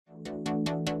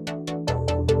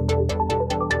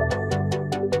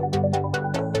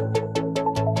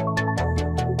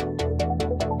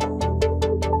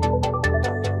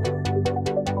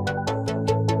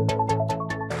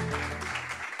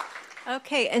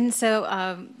Okay, and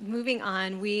so moving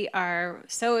on, we are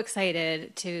so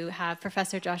excited to have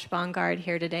Professor Josh Bongard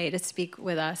here today to speak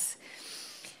with us.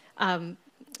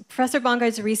 Professor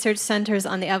Bongard's research centers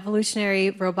on the evolutionary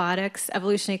robotics,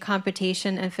 evolutionary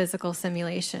computation, and physical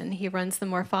simulation. He runs the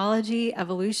Morphology,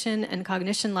 Evolution, and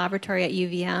Cognition Laboratory at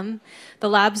UVM. The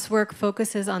lab's work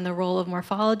focuses on the role of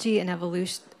morphology and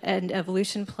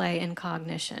evolution play in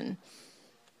cognition.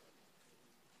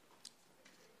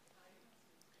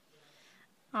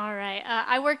 All right.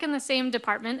 I work in the same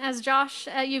department as Josh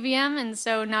at UVM, and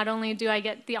so not only do I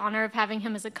get the honor of having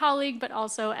him as a colleague, but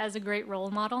also as a great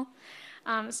role model.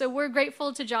 So we're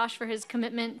grateful to Josh for his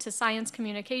commitment to science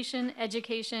communication,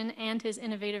 education, and his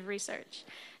innovative research.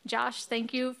 Josh,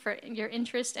 thank you for your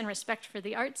interest and respect for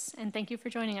the arts, and thank you for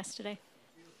joining us today.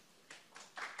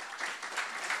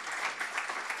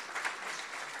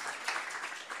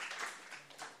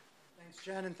 Thanks,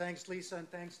 Jen, and thanks, Lisa, and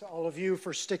thanks to all of you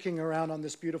for sticking around on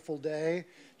this beautiful day.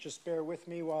 Just bear with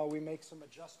me while we make some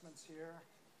adjustments here.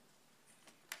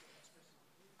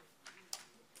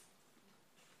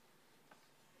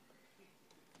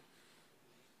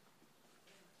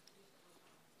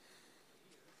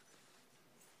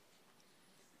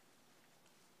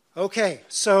 Okay,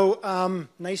 so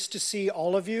nice to see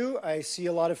all of you. I see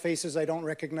a lot of faces I don't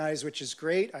recognize, which is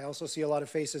great. I also see a lot of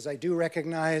faces I do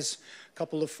recognize, a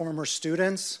couple of former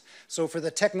students. So for the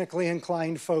technically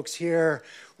inclined folks here,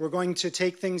 we're going to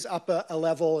take things up a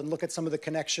level and look at some of the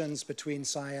connections between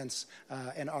science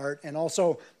and art, and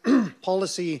also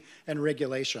policy and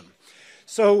regulation.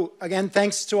 So again,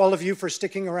 thanks to all of you for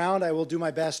sticking around. I will do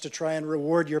my best to try and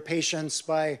reward your patience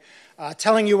by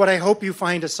telling you what I hope you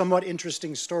find a somewhat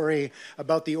interesting story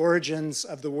about the origins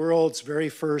of the world's very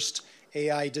first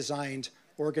AI-designed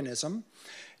organism.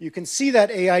 You can see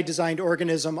that AI-designed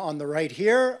organism on the right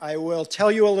here. I will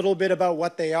tell you a little bit about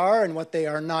what they are and what they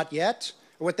are not yet,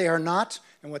 what they are not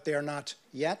and what they are not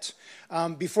yet.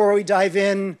 Before we dive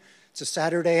in, it's a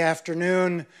Saturday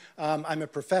afternoon. I'm a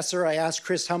professor. I asked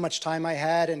Chris how much time I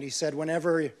had, and he said,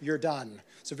 whenever you're done.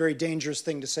 It's a very dangerous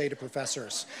thing to say to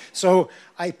professors. So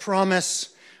I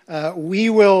promise we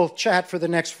will chat for the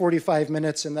next 45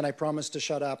 minutes, and then I promise to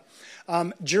shut up.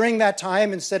 During that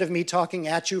time, instead of me talking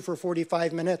at you for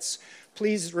 45 minutes,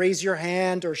 please raise your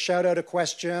hand or shout out a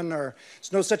question, or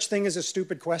there's no such thing as a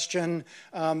stupid question.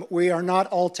 We are not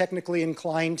all technically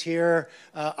inclined here.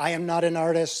 I am not an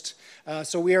artist.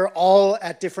 So we are all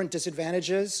at different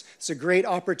disadvantages. It's a great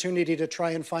opportunity to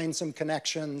try and find some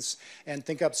connections and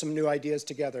think up some new ideas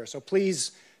together. So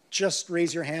please just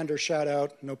raise your hand or shout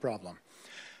out, no problem.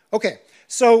 Okay,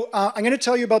 so I'm going to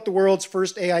tell you about the world's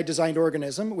first AI-designed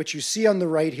organism, which you see on the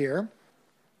right here.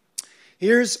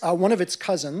 Here's one of its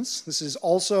cousins. This is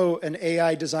also an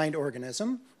AI-designed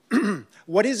organism.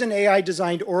 What is an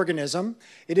AI-designed organism?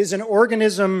 It is an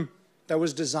organism that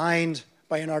was designed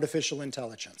by an artificial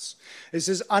intelligence. This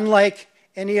is unlike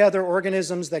any other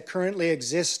organisms that currently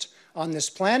exist on this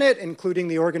planet, including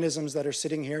the organisms that are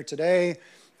sitting here today,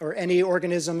 or any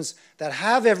organisms that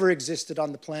have ever existed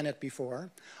on the planet before.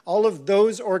 All of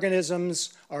those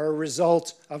organisms are a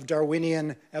result of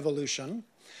Darwinian evolution.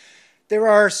 There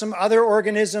are some other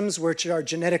organisms which are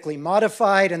genetically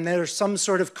modified, and there's some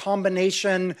sort of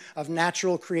combination of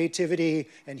natural creativity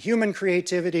and human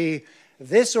creativity.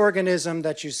 This organism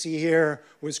that you see here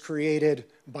was created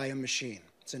by a machine.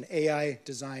 It's an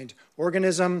AI-designed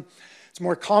organism. It's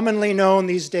more commonly known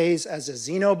these days as a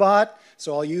xenobot,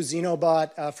 so I'll use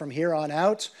xenobot from here on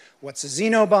out. What's a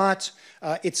xenobot?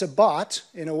 It's a bot.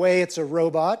 In a way, it's a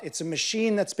robot. It's a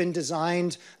machine that's been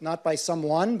designed not by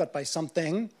someone, but by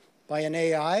something, by an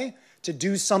AI, to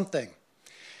do something.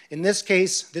 In this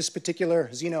case, this particular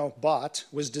xenobot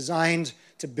was designed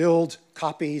to build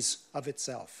copies of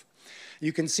itself.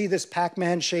 You can see this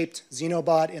Pac-Man-shaped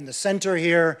xenobot in the center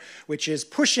here, which is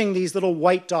pushing these little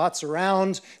white dots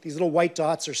around. These little white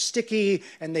dots are sticky,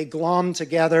 and they glom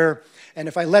together. And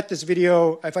if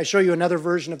I show you another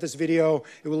version of this video,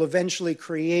 it will eventually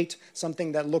create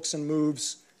something that looks and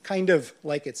moves kind of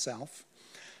like itself.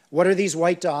 What are these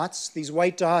white dots? These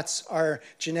white dots are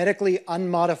genetically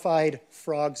unmodified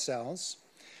frog cells.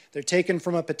 They're taken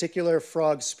from a particular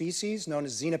frog species known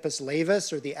as Xenopus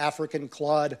laevis, or the African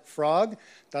clawed frog,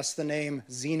 thus the name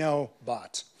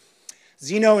Xenobot.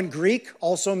 Xeno in Greek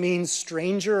also means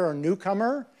stranger or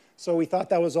newcomer, so we thought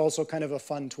that was also kind of a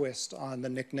fun twist on the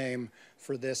nickname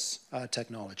for this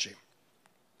technology.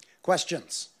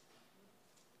 Questions?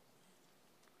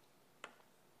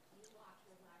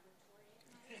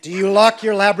 Do you lock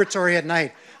your laboratory at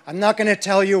night? I'm not going to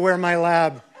tell you where my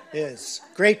lab is.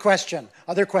 Great question.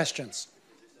 Other questions?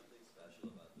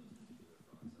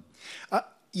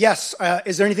 Yes.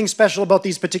 Is there anything special about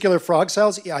these particular frog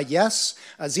cells? Yes.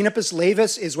 Xenopus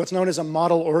laevis is what's known as a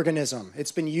model organism.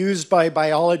 It's been used by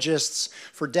biologists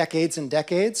for decades and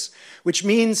decades, which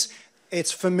means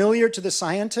it's familiar to the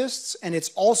scientists, and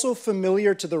it's also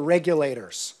familiar to the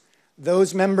regulators.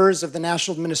 Those members of the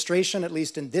national administration, at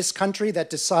least in this country, that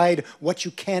decide what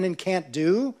you can and can't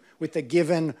do with a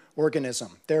given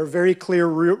organism. There are very clear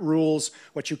rules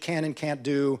what you can and can't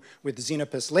do with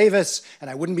Xenopus laevis, and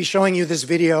I wouldn't be showing you this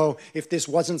video if this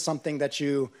wasn't something that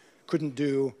you couldn't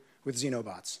do with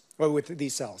xenobots, or with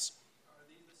these cells.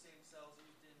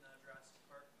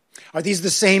 Are these the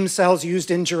same cells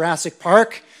used in Jurassic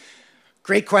Park?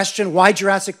 Great question. Why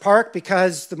Jurassic Park?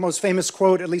 Because the most famous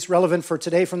quote, at least relevant for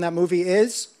today from that movie,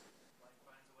 is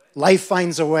life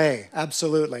finds a way.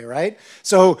 Absolutely, right?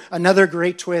 So another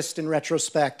great twist in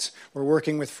retrospect. We're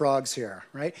working with frogs here,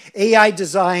 right? AI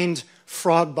designed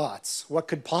frog bots. What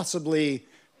could possibly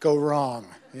go wrong?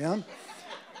 Yeah?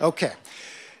 Okay.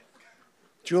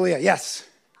 Julia, yes?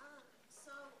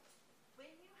 So when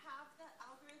you have the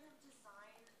algorithm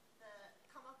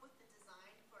come up with the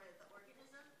design for the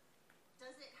organism,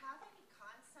 does it have any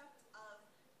concept of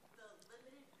the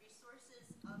limited resources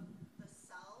of the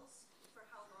cells for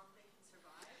how long they can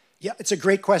survive? Yeah, it's a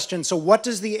great question. So what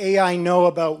does the AI know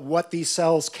about what these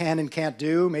cells can and can't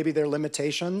do, maybe their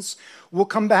limitations? We'll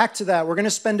come back to that. We're going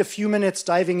to spend a few minutes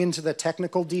diving into the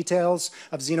technical details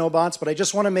of xenobots, but I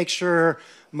just want to make sure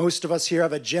most of us here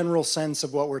have a general sense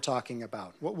of what we're talking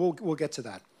about. We'll get to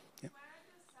that. Yeah. Where are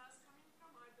those cells coming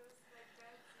from? Are those like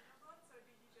dead xenobots, or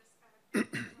did you just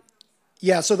add them?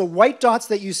 Yeah, so the white dots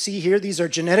that you see here, these are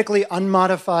genetically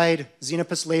unmodified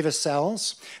Xenopus laevis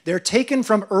cells. They're taken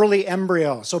from early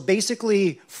embryo, so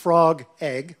basically frog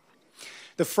egg.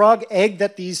 The frog egg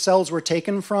that these cells were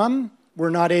taken from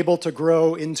were not able to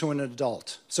grow into an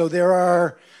adult. So there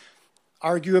are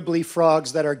arguably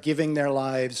frogs that are giving their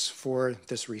lives for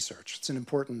this research. It's an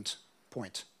important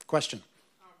point. Question?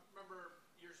 Remember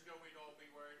years ago we'd all be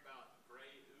worried about gray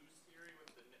ooze theory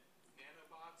with the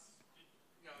nanobots?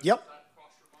 Yep.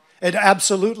 It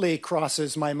absolutely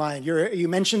crosses my mind. You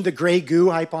mentioned the gray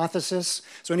goo hypothesis.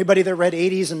 So anybody that read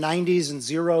 80s and 90s and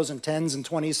zeros and 10s and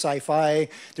 20s sci-fi,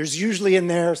 there's usually in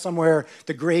there somewhere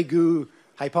the gray goo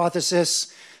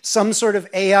hypothesis. Some sort of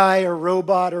AI or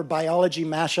robot or biology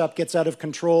mashup gets out of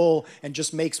control and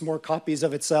just makes more copies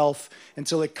of itself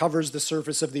until it covers the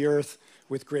surface of the earth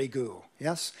with gray goo.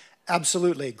 Yes?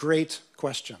 Absolutely. Great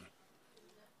question.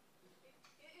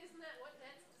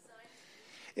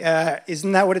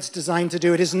 Isn't that what it's designed to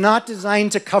do? It is not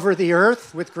designed to cover the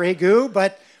earth with gray goo,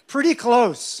 but pretty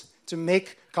close to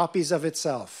make copies of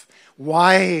itself.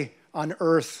 Why on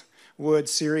earth would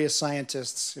serious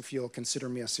scientists, if you'll consider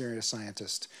me a serious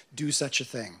scientist, do such a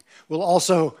thing? We'll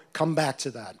also come back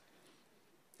to that.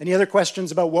 Any other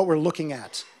questions about what we're looking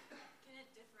at? Can it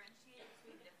differentiate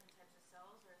between different types of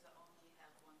cells, or does it only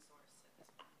have one source at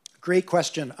this point? Great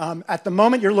question. At the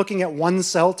moment, you're looking at one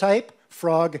cell type,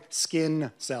 frog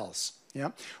skin cells.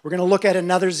 Yeah? We're going to look at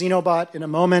another xenobot in a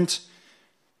moment,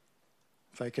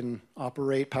 if I can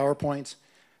operate PowerPoint.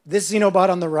 This xenobot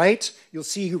on the right, you'll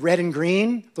see red and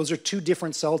green. Those are two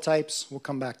different cell types. We'll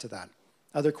come back to that.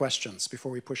 Other questions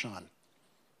before we push on?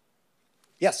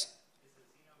 Yes?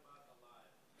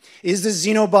 Is the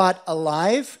xenobot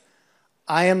alive?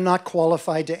 I am not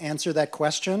qualified to answer that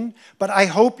question, but I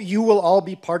hope you will all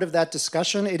be part of that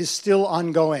discussion. It is still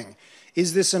ongoing.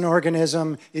 Is this an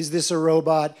organism? Is this a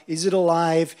robot? Is it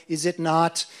alive? Is it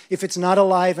not? If it's not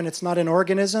alive and it's not an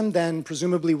organism, then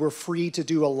presumably we're free to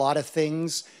do a lot of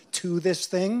things to this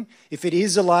thing. If it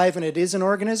is alive and it is an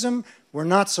organism, we're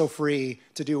not so free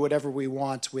to do whatever we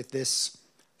want with this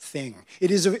thing.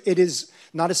 It is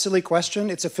not a silly question.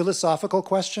 It's a philosophical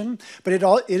question, but it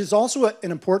is also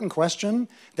an important question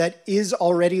that is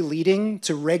already leading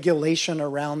to regulation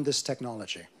around this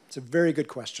technology. It's a very good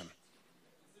question.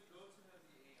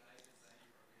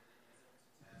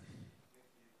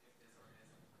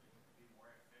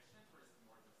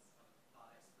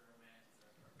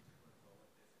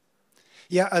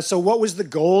 Yeah, so what was the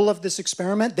goal of this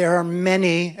experiment? There are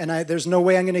many, and there's no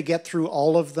way I'm going to get through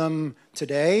all of them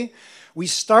today. We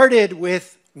started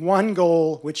with one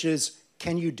goal, which is,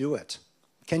 can you do it?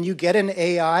 Can you get an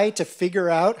AI to figure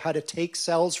out how to take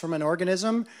cells from an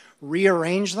organism,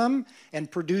 rearrange them, and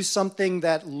produce something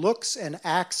that looks and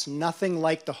acts nothing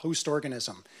like the host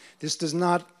organism? This does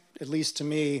not, at least to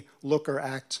me, look or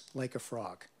act like a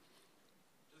frog.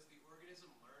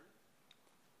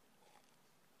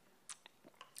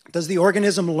 Does the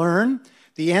organism learn?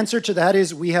 The answer to that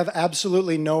is we have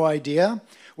absolutely no idea.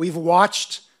 We've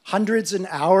watched hundreds and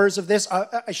hours of this.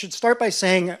 I should start by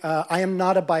saying I am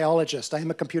not a biologist. I am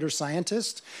a computer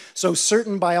scientist. So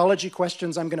certain biology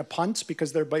questions I'm going to punt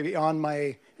because they're beyond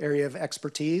my area of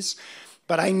expertise.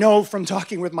 But I know from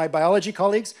talking with my biology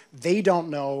colleagues, they don't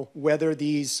know whether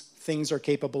these things are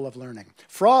capable of learning.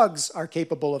 Frogs are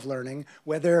capable of learning.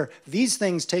 Whether these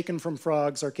things taken from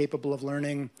frogs are capable of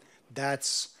learning,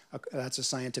 that's a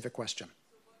scientific question.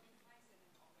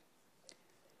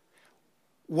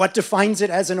 What defines it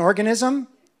as an organism?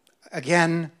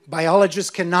 Again,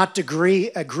 biologists cannot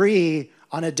agree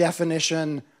on a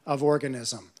definition of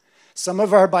organism. Some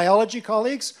of our biology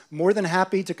colleagues, more than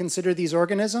happy to consider these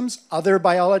organisms. Other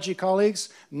biology colleagues,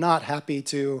 not happy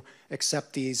to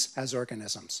accept these as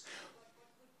organisms.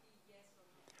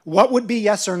 What would be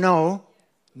yes or no?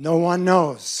 No one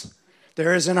knows.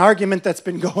 There is an argument that's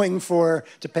been going for,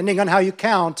 depending on how you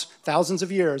count, thousands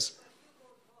of years.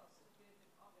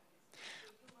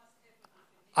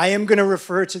 I am going to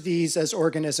refer to these as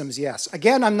organisms, yes.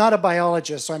 Again, I'm not a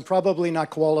biologist, so I'm probably not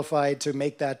qualified to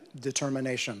make that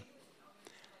determination.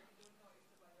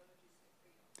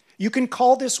 You can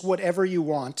call this whatever you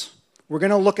want. We're going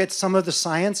to look at some of the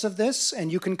science of this,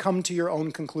 and you can come to your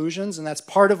own conclusions, and that's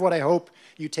part of what I hope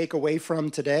you take away from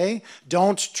today.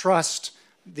 Don't trust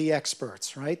the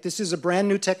experts, right? This is a brand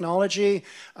new technology.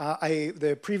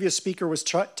 The previous speaker was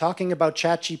talking about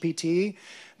ChatGPT.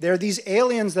 There are these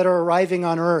aliens that are arriving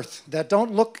on Earth that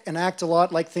don't look and act a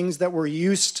lot like things that we're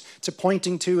used to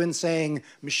pointing to and saying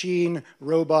machine,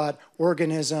 robot,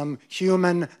 organism,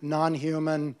 human,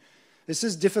 non-human. This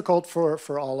is difficult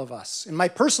for all of us. In my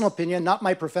personal opinion, not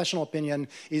my professional opinion,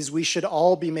 is we should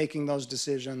all be making those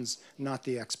decisions, not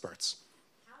the experts.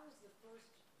 How was the first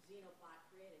xenobot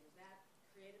created? Was that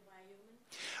created by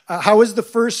a human? How was the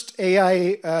first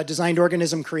AI designed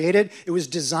organism created? It was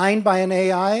designed by an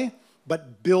AI,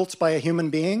 but built by a human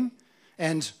being.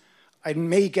 And I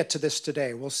may get to this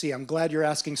today. We'll see. I'm glad you're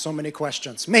asking so many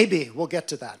questions. Maybe we'll get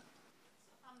to that.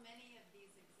 How many of these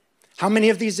exist? How many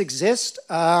of these exist?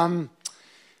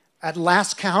 At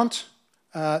last count,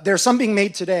 there are some being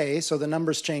made today, so the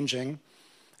number's changing.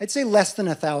 I'd say less than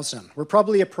 1,000. We're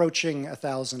probably approaching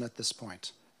 1,000 at this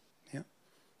point. Yeah.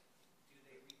 Do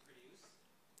they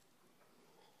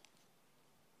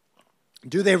reproduce?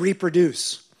 Do they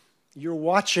reproduce? You're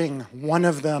watching one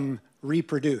of them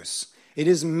reproduce. It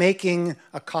is making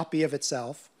a copy of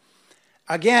itself.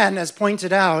 Again, as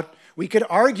pointed out, we could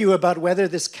argue about whether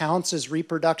this counts as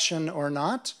reproduction or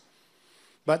not.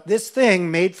 But this thing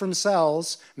made from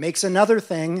cells makes another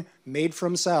thing made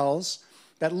from cells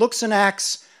that looks and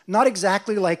acts not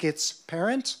exactly like its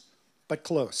parent, but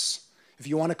close. If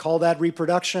you want to call that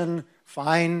reproduction,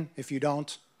 fine. If you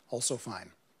don't, also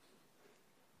fine.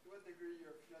 To what degree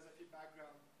your philosophy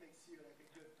background makes you like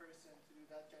a good person to do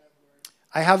that kind of work?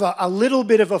 I have a little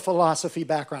bit of a philosophy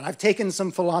background. I've taken some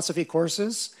philosophy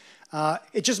courses.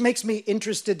 It just makes me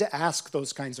interested to ask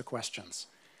those kinds of questions.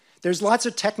 There's lots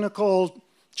of technical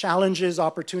challenges,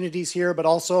 opportunities here, but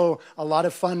also a lot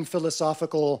of fun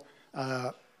philosophical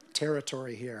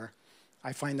territory here.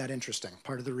 I find that interesting,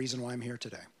 part of the reason why I'm here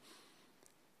today.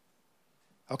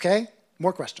 Okay,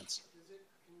 more questions? Does it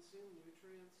consume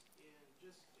nutrients? And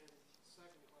just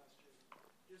second question,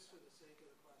 just for the sake of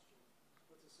the question,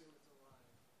 let's assume it's alive.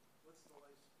 What's the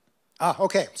lifespan?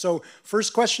 Okay, so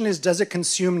first question is, does it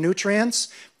consume nutrients?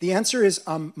 The answer is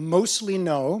mostly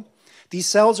no. These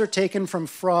cells are taken from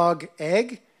frog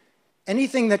egg.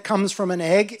 Anything that comes from an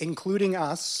egg, including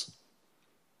us,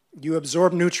 you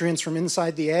absorb nutrients from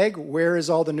inside the egg. Where is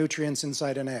all the nutrients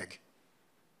inside an egg?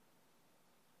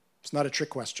 It's not a trick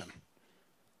question.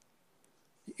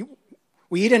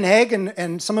 We eat an egg,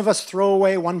 and some of us throw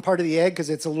away one part of the egg because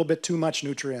it's a little bit too much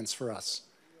nutrients for us.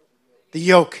 The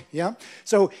yolk, yeah?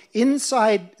 So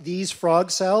inside these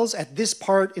frog cells, at this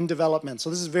part in development, so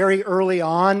this is very early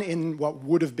on in what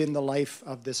would have been the life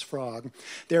of this frog,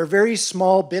 there are very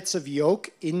small bits of yolk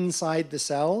inside the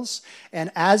cells,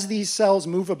 and as these cells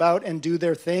move about and do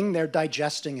their thing, they're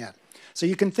digesting it. So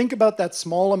you can think about that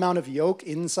small amount of yolk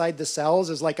inside the cells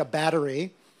as like a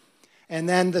battery. And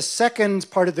then the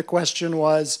second part of the question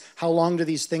was, how long do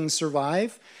these things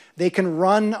survive? They can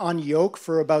run on yolk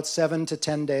for about 7 to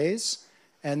 10 days,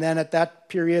 and then at that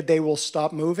period they will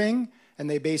stop moving, and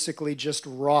they basically just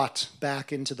rot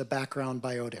back into the background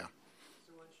biota.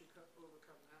 So once you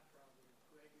overcome that problem,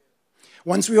 gray goo.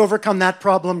 Once we overcome that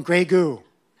problem, gray goo.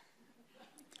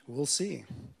 We'll see.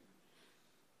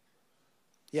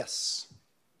 Yes?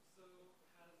 So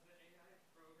has the AI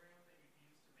program that you've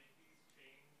used to make these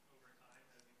changed over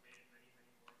time as you've made many,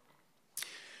 many more of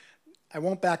them? I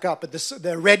won't back up, but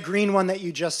the red-green one that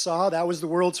you just saw, that was the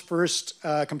world's first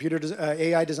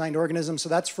AI-designed organism. So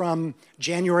that's from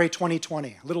January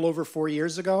 2020, a little over 4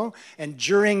 years ago. And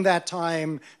during that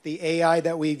time, the AI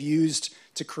that we've used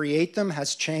to create them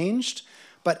has changed.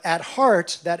 But at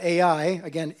heart, that AI,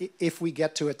 again, if we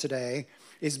get to it today,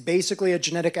 is basically a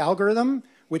genetic algorithm,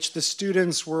 which the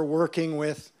students were working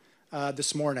with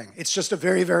this morning. It's just a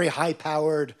very, very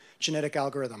high-powered genetic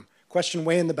algorithm. Question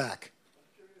way in the back.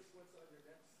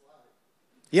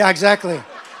 Yeah, exactly.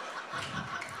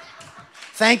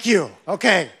 Thank you.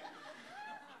 Okay.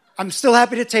 I'm still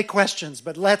happy to take questions,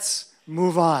 but let's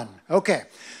move on. Okay.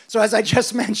 So as I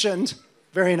just mentioned,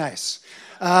 very nice.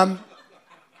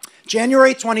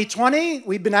 January 2020,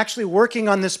 we've been actually working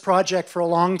on this project for a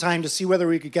long time to see whether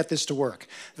we could get this to work.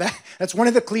 That's one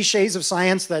of the cliches of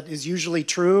science that is usually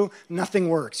true. Nothing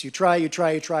works. You try,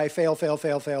 fail, fail, fail,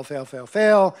 fail, fail, fail,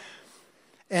 fail.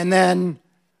 And then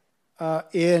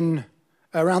in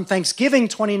around Thanksgiving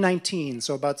 2019,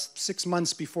 so about 6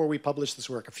 months before we published this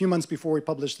work, a few months before we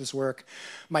published this work,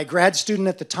 my grad student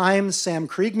at the time, Sam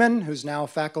Kriegman, who's now a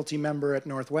faculty member at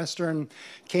Northwestern,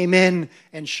 came in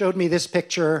and showed me this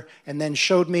picture and then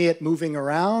showed me it moving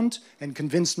around and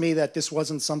convinced me that this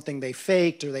wasn't something they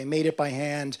faked or they made it by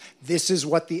hand. This is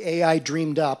what the AI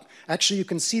dreamed up. Actually, you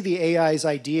can see the AI's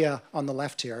idea on the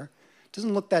left here. It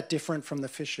doesn't look that different from the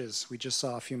fishes we just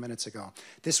saw a few minutes ago.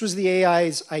 This was the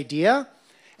AI's idea.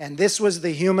 And this was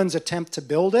the human's attempt to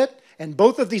build it. And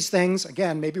both of these things,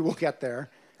 again, maybe we'll get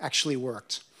there, actually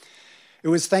worked. It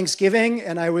was Thanksgiving,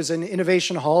 and I was in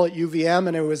Innovation Hall at UVM,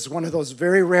 and it was one of those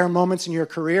very rare moments in your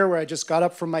career where I just got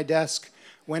up from my desk,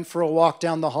 went for a walk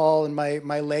down the hall, and my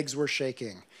legs were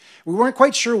shaking. We weren't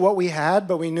quite sure what we had,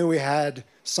 but we knew we had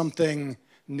something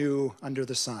new under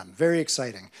the sun. Very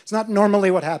exciting. It's not normally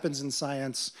what happens in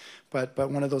science, but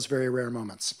one of those very rare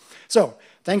moments. So,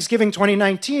 Thanksgiving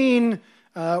 2019,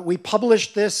 we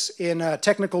published this in a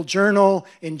technical journal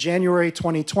in January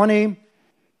 2020,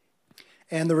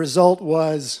 and the result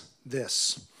was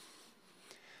this.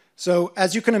 So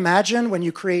as you can imagine, when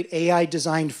you create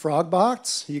AI-designed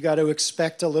frogbots, you got to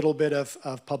expect a little bit of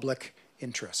public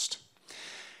interest.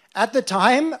 At the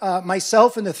time,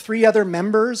 myself and the 3 other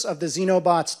members of the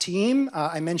Xenobots team,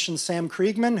 I mentioned Sam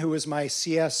Kriegman, who was my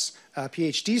CS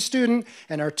PhD student,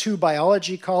 and our 2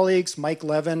 biology colleagues, Mike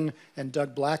Levin and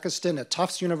Doug Blackiston at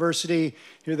Tufts University.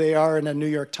 Here they are in a New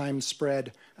York Times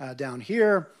spread down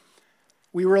here.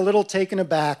 We were a little taken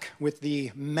aback with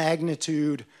the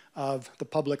magnitude of the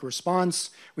public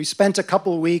response. We spent a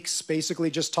couple weeks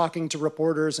basically just talking to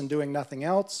reporters and doing nothing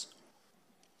else.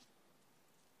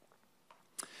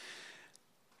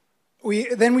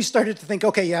 Then we started to think,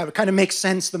 okay, yeah, it kind of makes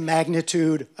sense, the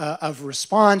magnitude of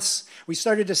response. We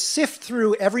started to sift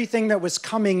through everything that was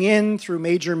coming in through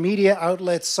major media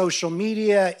outlets, social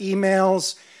media,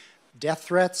 emails, death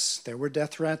threats. There were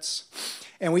death threats.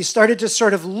 And we started to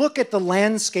sort of look at the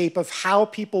landscape of how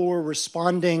people were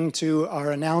responding to our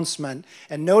announcement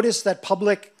and noticed that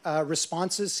public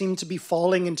responses seemed to be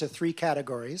falling into 3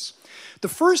 categories. The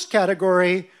first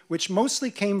category, which mostly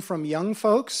came from young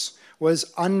folks,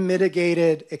 was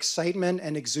unmitigated excitement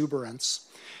and exuberance.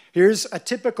 Here's a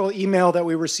typical email that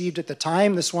we received at the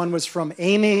time. This one was from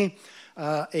Amy,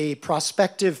 a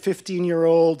prospective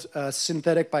 15-year-old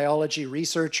synthetic biology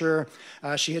researcher.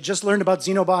 She had just learned about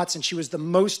xenobots, and she was the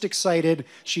most excited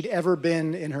she'd ever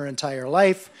been in her entire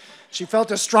life. She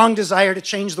felt a strong desire to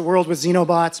change the world with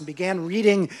xenobots and began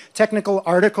reading technical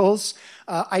articles.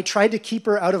 I tried to keep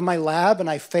her out of my lab, and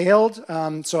I failed,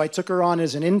 so I took her on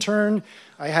as an intern.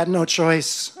 I had no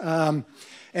choice, and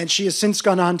she has since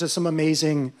gone on to some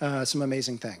amazing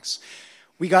things.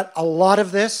 We got a lot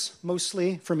of this,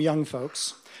 mostly from young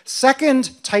folks.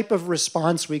 Second type of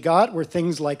response we got were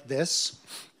things like this.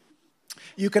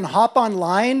 You can hop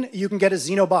online, you can get a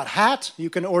Xenobot hat, you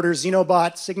can order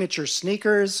Xenobot signature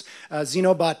sneakers,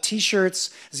 Xenobot t-shirts,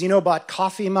 Xenobot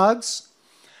coffee mugs.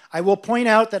 I will point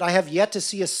out that I have yet to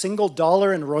see a single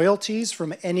dollar in royalties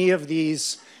from any of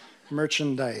these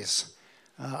merchandise.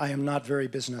 I am not very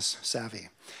business savvy.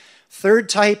 Third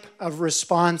type of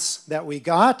response that we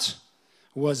got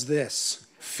was this: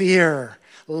 fear.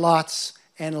 Lots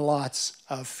and lots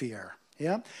of fear.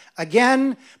 Yeah.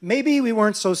 Again, maybe we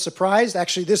weren't so surprised.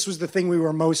 Actually, this was the thing we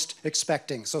were most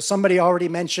expecting. So somebody already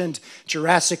mentioned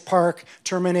Jurassic Park,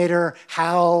 Terminator,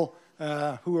 HAL.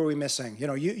 Who are we missing?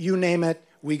 You name it,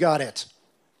 we got it.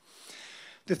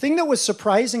 The thing that was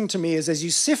surprising to me is as you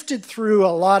sifted through a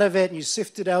lot of it and you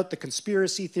sifted out the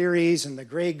conspiracy theories and the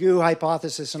gray goo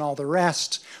hypothesis and all the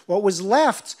rest, what was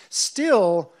left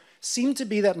still seemed to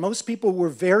be that most people were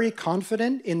very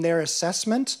confident in their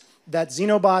assessment that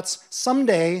xenobots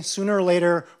someday, sooner or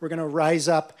later, were going to rise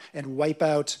up and wipe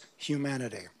out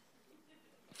humanity.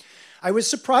 I was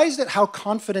surprised at how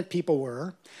confident people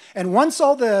were. And once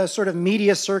all the sort of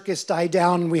media circus died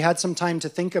down and we had some time to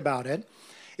think about it,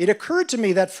 it occurred to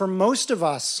me that for most of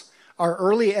us, our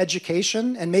early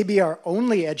education, and maybe our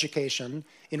only education,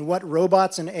 in what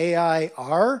robots and AI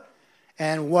are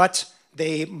and what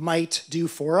they might do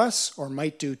for us or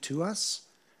might do to us,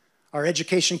 our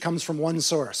education comes from one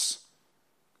source.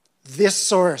 This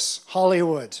source,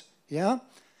 Hollywood, yeah?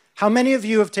 How many of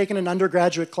you have taken an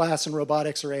undergraduate class in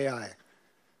robotics or AI?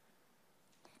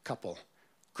 Couple.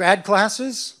 Grad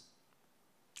classes?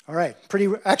 All right,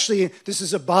 actually, this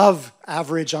is above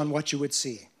average on what you would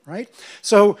see, right?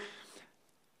 So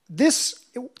this,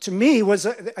 to me, was,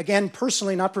 again,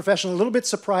 personally, not professionally, a little bit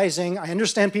surprising. I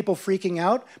understand people freaking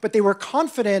out, but they were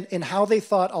confident in how they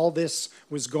thought all this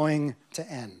was going to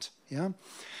end, yeah?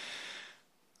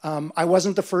 I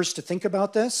wasn't the first to think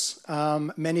about this.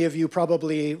 Many of you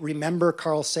probably remember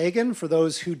Carl Sagan. For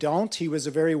those who don't, he was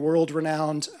a very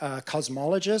world-renowned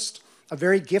cosmologist, a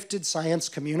very gifted science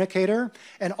communicator,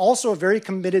 and also a very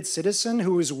committed citizen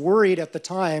who was worried at the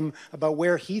time about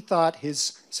where he thought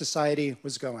his society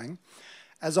was going.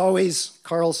 As always,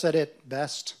 Carl said it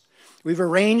best. We've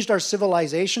arranged our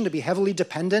civilization to be heavily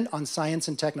dependent on science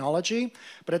and technology,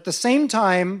 but at the same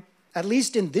time, at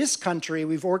least in this country,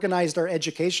 we've organized our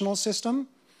educational system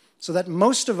so that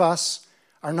most of us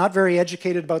are not very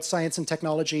educated about science and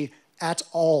technology at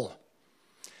all.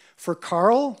 For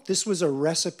Carl, this was a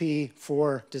recipe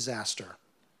for disaster.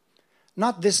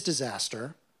 Not this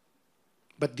disaster,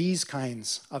 but these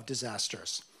kinds of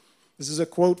disasters. This is a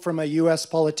quote from a US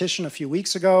politician a few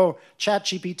weeks ago.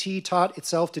 ChatGPT taught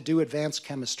itself to do advanced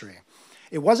chemistry.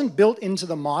 It wasn't built into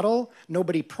the model.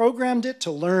 Nobody programmed it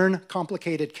to learn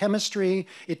complicated chemistry.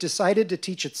 It decided to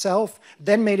teach itself,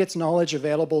 then made its knowledge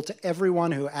available to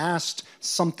everyone who asked,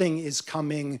 something is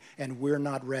coming and we're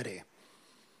not ready.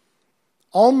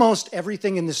 Almost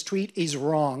everything in this tweet is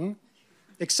wrong,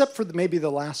 except for maybe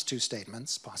the last two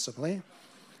statements, possibly.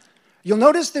 You'll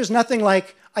notice there's nothing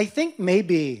like, I think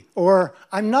maybe, or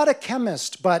I'm not a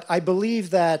chemist, but I believe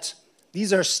that.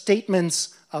 These are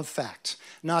statements of fact.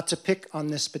 Not to pick on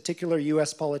this particular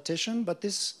US politician, but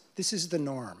this is the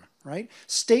norm, right?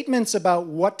 Statements about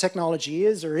what technology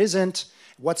is or isn't,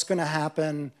 what's going to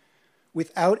happen,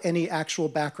 without any actual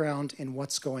background in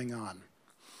what's going on.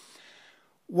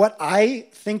 What I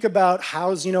think about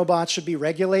how xenobots should be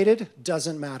regulated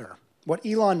doesn't matter. What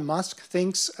Elon Musk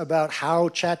thinks about how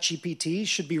ChatGPT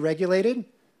should be regulated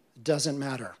doesn't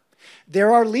matter.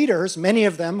 There are leaders, many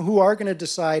of them, who are going to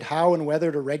decide how and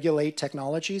whether to regulate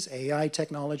technologies, AI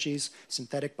technologies,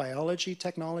 synthetic biology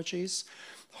technologies.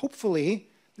 Hopefully,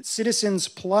 citizens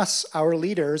plus our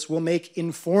leaders will make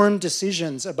informed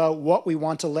decisions about what we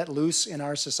want to let loose in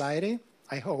our society,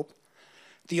 I hope.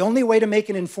 The only way to make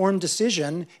an informed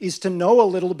decision is to know a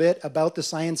little bit about the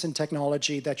science and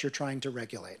technology that you're trying to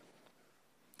regulate.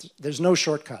 There's no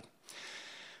shortcut.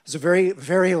 There's a very,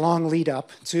 very long lead up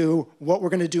to what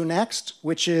we're going to do next,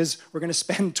 which is we're going to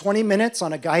spend 20 minutes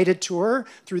on a guided tour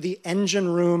through the engine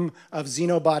room of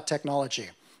xenobot technology.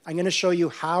 I'm going to show you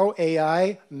how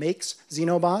AI makes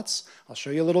xenobots. I'll show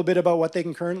you a little bit about what they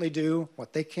can currently do,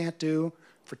 what they can't do,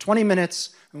 for 20 minutes,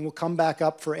 and we'll come back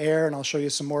up for air, and I'll show you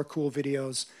some more cool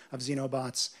videos of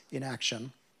xenobots in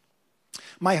action.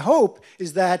 My hope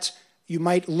is that you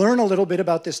might learn a little bit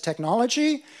about this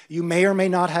technology. You may or may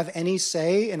not have any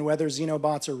say in whether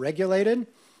xenobots are regulated,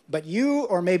 but you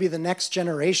or maybe the next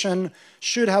generation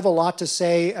should have a lot to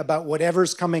say about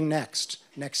whatever's coming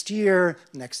next year,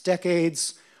 next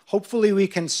decades. Hopefully we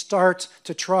can start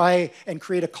to try and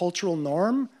create a cultural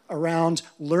norm around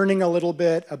learning a little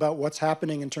bit about what's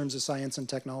happening in terms of science and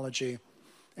technology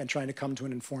and trying to come to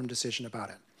an informed decision about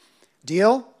it.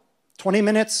 Deal? 20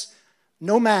 minutes,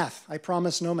 no math. I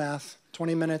promise no math.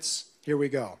 20 minutes, here we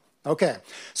go. Okay,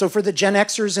 so for the Gen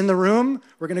Xers in the room,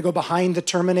 we're going to go behind the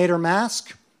Terminator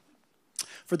mask.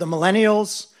 For the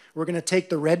millennials, we're going to take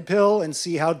the red pill and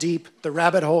see how deep the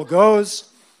rabbit hole goes.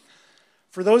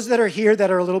 For those that are here that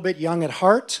are a little bit young at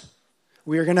heart,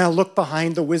 we are going to look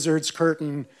behind the wizard's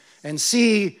curtain and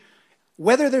see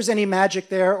whether there's any magic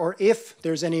there or if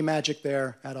there's any magic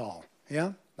there at all.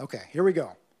 Yeah? Okay, here we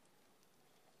go.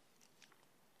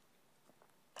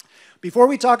 Before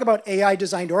we talk about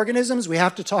AI-designed organisms, we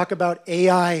have to talk about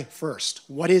AI first.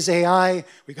 What is AI?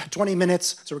 We've got 20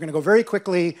 minutes, so we're going to go very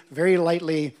quickly, very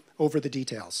lightly over the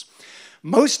details.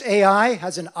 Most AI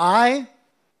has an eye,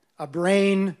 a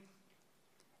brain,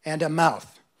 and a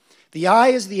mouth. The eye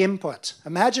is the input.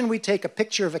 Imagine we take a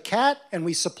picture of a cat and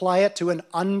we supply it to an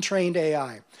untrained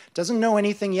AI. Doesn't know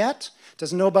anything yet.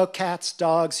 Doesn't know about cats,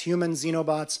 dogs, humans,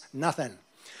 xenobots, nothing.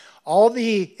 All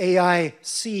the AI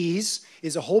sees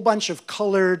is a whole bunch of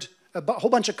colors,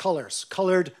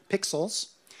 colored pixels.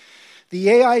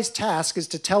 The AI's task is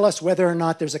to tell us whether or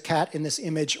not there's a cat in this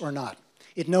image or not.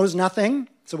 It knows nothing,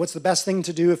 so what's the best thing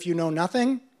to do if you know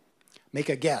nothing? Make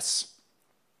a guess.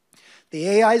 The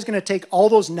AI is going to take all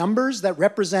those numbers that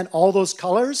represent all those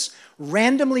colors,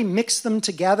 randomly mix them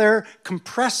together,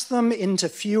 compress them into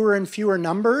fewer and fewer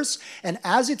numbers, and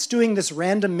as it's doing this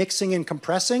random mixing and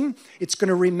compressing, it's going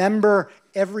to remember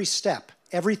every step,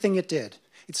 everything it did.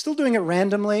 It's still doing it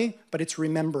randomly, but it's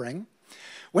remembering.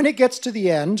 When it gets to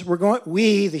the end,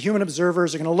 we, the human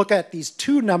observers, are going to look at these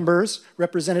two numbers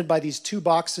represented by these two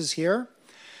boxes here.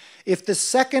 If the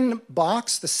second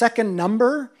box, the second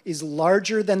number, is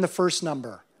larger than the first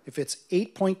number, if it's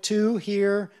 8.2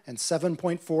 here and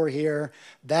 7.4 here,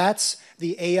 that's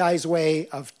the AI's way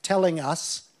of telling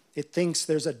us it thinks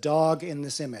there's a dog in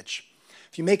this image.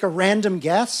 If you make a random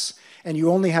guess and you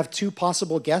only have two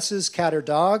possible guesses, cat or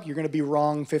dog, you're going to be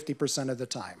wrong 50% of the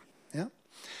time. Yeah?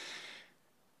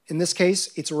 In this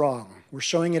case, it's wrong. We're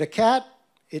showing it a cat.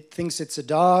 It thinks it's a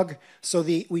dog. So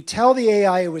we tell the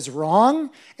AI it was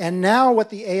wrong, and now what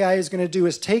the AI is going to do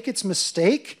is take its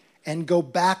mistake and go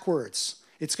backwards.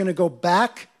 It's going to go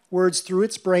backwards through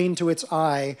its brain to its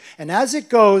eye, and as it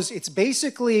goes, it's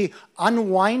basically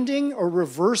unwinding or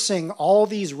reversing all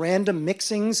these random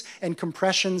mixings and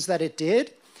compressions that it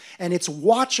did, and it's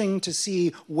watching to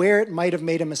see where it might have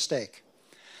made a mistake.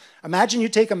 Imagine you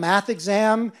take a math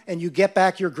exam and you get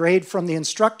back your grade from the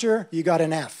instructor, you got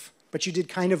an F. But you did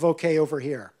kind of okay over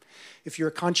here. If you're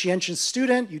a conscientious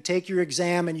student, you take your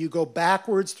exam and you go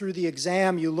backwards through the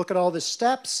exam, you look at all the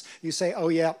steps, you say, oh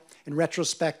yeah, in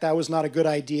retrospect, that was not a good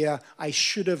idea, I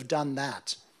should have done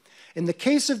that. In the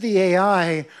case of the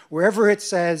AI, wherever it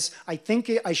says, I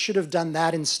think I should have done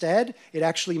that instead, it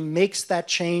actually makes that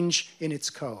change in its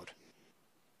code.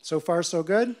 So far, so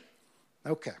good?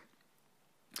 Okay.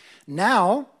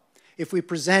 Now, if we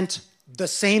present the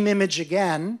same image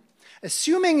again,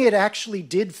 assuming it actually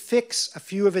did fix a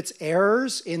few of its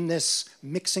errors in this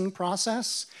mixing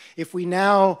process, if we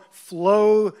now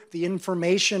flow the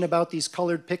information about these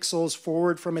colored pixels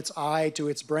forward from its eye to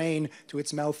its brain to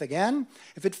its mouth again,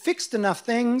 if it fixed enough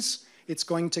things, it's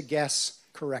going to guess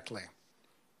correctly.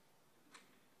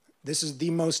 This is the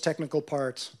most technical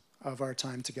part of our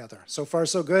time together. So far,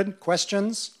 so good.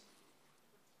 Questions?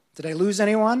 Did I lose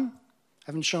anyone? I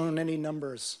haven't shown any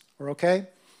numbers. We're okay?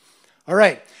 All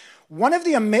right.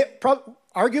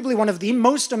 Arguably one of the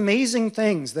most amazing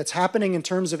things that's happening in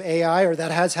terms of AI, or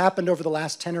that has happened over the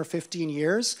last 10 or 15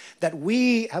 years, that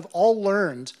we have all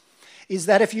learned, is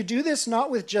that if you do this not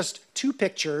with just 2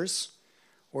 pictures,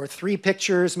 or 3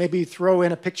 pictures, maybe throw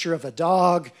in a picture of a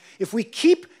dog, if we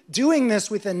keep doing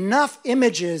this with enough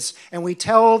images and we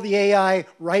tell the AI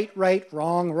right, right,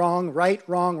 wrong, wrong, right,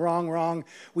 wrong, wrong, wrong,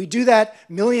 we do that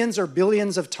millions or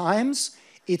billions of times,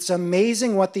 it's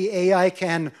amazing what the AI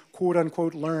can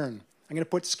quote-unquote learn. I'm going to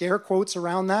put scare quotes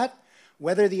around that.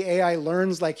 Whether the AI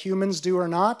learns like humans do or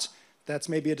not, that's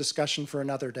maybe a discussion for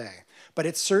another day. But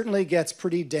it certainly gets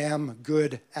pretty damn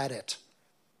good at it.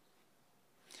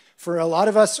 For a lot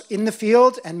of us in the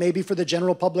field, and maybe for the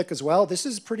general public as well, this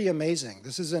is pretty amazing.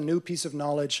 This is a new piece of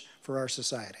knowledge for our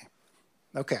society.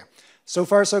 Okay, so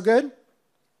far so good?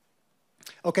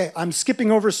 Okay, I'm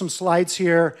skipping over some slides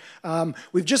here.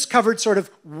 We've just covered sort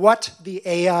of what the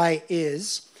AI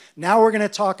is. Now we're going to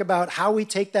talk about how we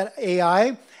take that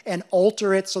AI and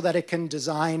alter it so that it can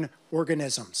design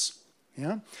organisms.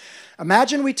 Yeah?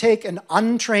 Imagine we take an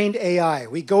untrained AI.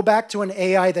 We go back to an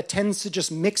AI that tends to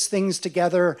just mix things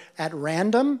together at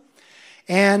random,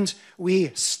 and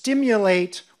we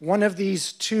stimulate one of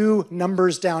these 2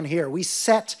 numbers down here. We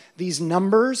set these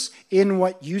numbers in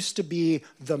what used to be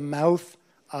the mouth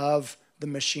of the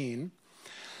machine.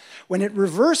 When it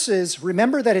reverses,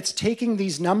 remember that it's taking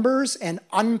these numbers and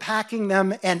unpacking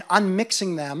them and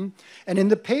unmixing them. And in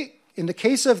the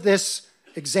case of this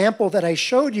example that I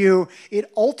showed you,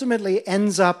 it ultimately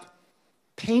ends up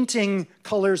painting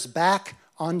colors back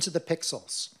onto the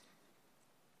pixels.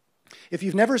 If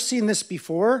you've never seen this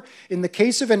before, in the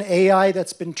case of an AI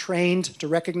that's been trained to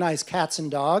recognize cats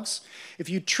and dogs, if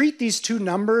you treat these 2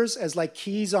 numbers as like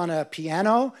keys on a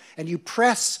piano and you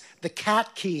press the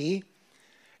cat key,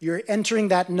 you're entering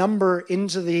that number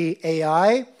into the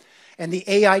AI, and the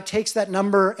AI takes that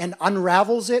number and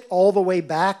unravels it all the way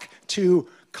back to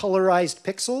colorized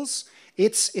pixels.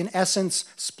 It's, in essence,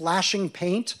 splashing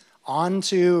paint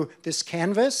onto this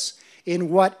canvas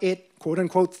in what it quote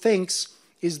unquote, thinks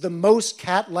is the most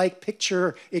cat-like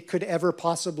picture it could ever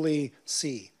possibly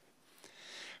see.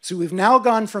 So we've now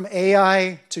gone from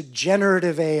AI to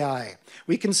generative AI.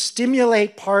 We can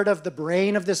stimulate part of the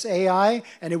brain of this AI,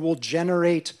 and it will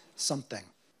generate something.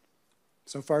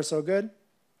 So far, so good?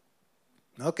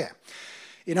 Okay.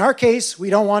 In our case, we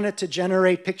don't want it to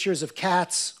generate pictures of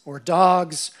cats or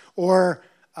dogs or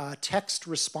text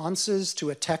responses to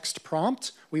a text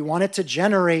prompt. We want it to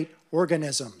generate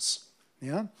organisms.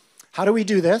 Yeah? How do we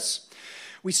do this?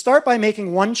 We start by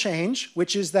making one change,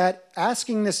 which is that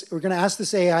we're going to ask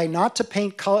this AI not to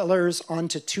paint colors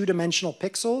onto two-dimensional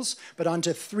pixels, but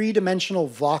onto three-dimensional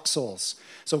voxels.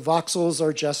 So voxels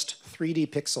are just 3D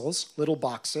pixels, little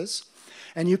boxes.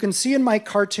 And you can see in my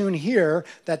cartoon here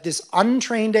that this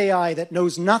untrained AI that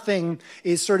knows nothing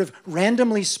is sort of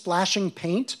randomly splashing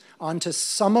paint onto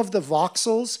some of the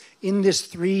voxels in this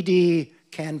 3D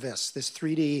canvas, this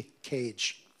 3D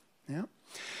cage. Yeah?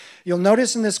 You'll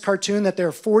notice in this cartoon that there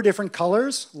are 4 different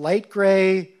colors: light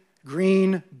gray,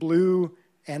 green, blue,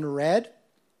 and red.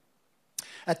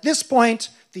 At this point,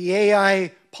 the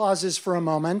AI pauses for a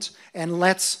moment and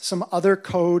lets some other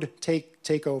code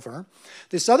take over.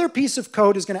 This other piece of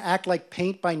code is going to act like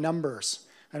paint by numbers.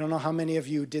 I don't know how many of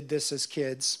you did this as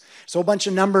kids. So a bunch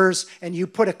of numbers, and you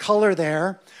put a color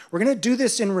there. We're going to do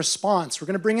this in response. We're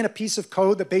going to bring in a piece of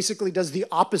code that basically does the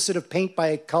opposite of paint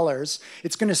by colors.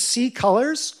 It's going to see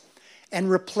colors and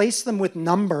replace them with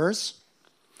numbers.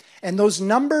 And those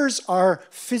numbers are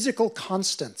physical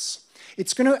constants.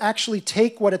 It's going to actually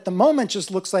take what at the moment just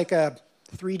looks like a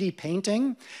 3D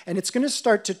painting, and it's going to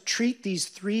start to treat these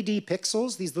 3D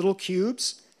pixels, these little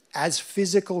cubes, as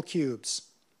physical cubes.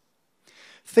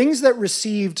 Things that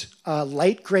received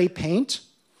light gray paint,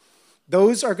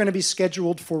 those are going to be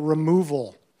scheduled for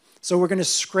removal. So we're going to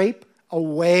scrape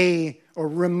away or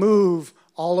remove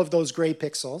all of those gray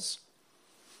pixels.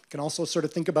 You can also sort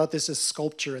of think about this as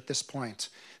sculpture at this point.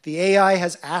 The AI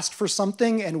has asked for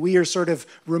something, and we are sort of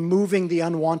removing the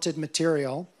unwanted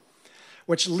material,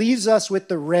 which leaves us with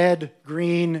the red,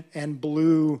 green, and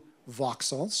blue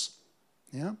voxels.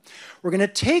 Yeah? We're going to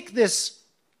take this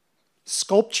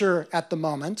sculpture at the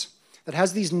moment that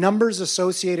has these numbers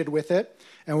associated with it,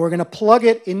 and we're going to plug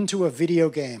it into a video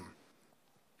game.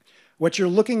 What you're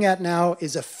looking at now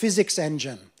is a physics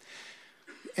engine.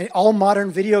 And all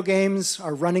modern video games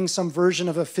are running some version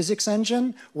of a physics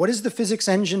engine. What is the physics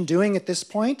engine doing at this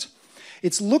point?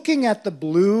 It's looking at the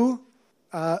blue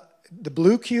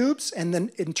cubes and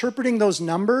then interpreting those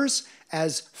numbers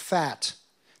as fat.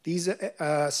 These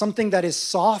something that is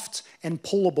soft and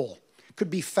pullable. Could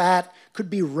be fat, could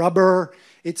be rubber.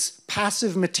 It's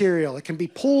passive material. It can be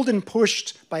pulled and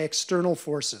pushed by external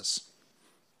forces.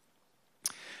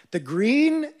 The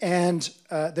green and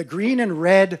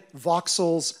red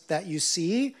voxels that you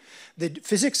see, the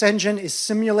physics engine is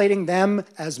simulating them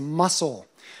as muscle.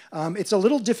 It's a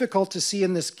little difficult to see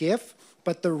in this GIF,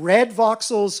 but the red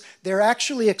voxels, they're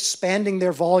actually expanding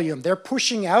their volume. They're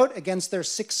pushing out against their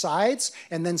 6 sides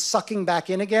and then sucking back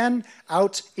in again,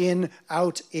 out, in,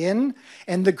 out, in.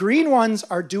 And the green ones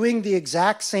are doing the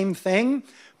exact same thing,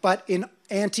 but in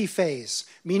antiphase,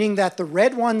 meaning that the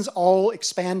red ones all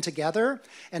expand together,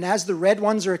 and as the red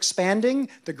ones are expanding,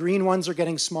 the green ones are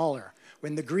getting smaller.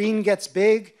 When the green gets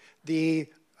big, the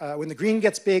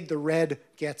red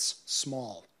gets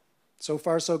small. So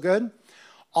far, so good?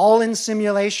 All in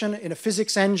simulation in a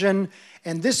physics engine,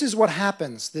 and this is what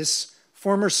happens. This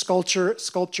former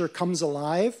sculpture comes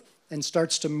alive and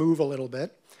starts to move a little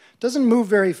bit. Doesn't move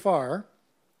very far.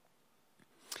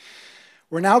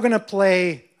 We're now going to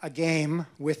play a game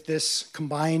with this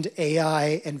combined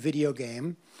AI and video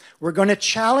game. We're going to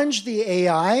challenge the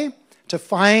AI to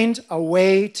find a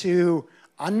way to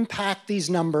unpack these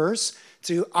numbers,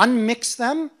 to unmix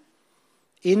them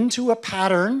into a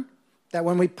pattern that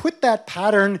when we put that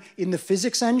pattern in the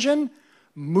physics engine,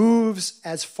 moves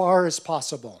as far as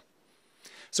possible.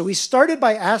 So we started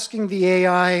by asking the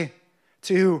AI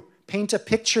to paint a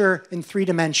picture in 3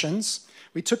 dimensions.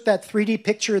 We took that 3D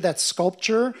picture, that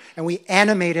sculpture, and we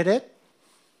animated it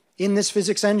in this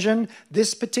physics engine.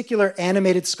 This particular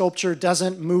animated sculpture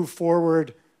doesn't move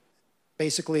forward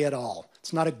basically at all.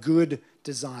 It's not a good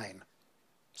design.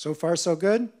 So far, so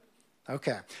good?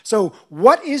 Okay. So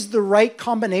what is the right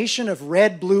combination of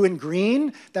red, blue, and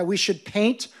green that we should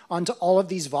paint onto all of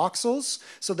these voxels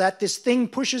so that this thing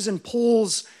pushes and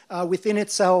pulls within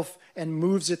itself and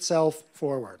moves itself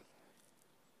forward?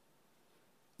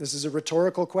 This is a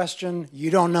rhetorical question. You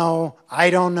don't know. I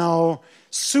don't know.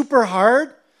 Super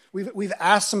hard. We've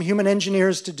asked some human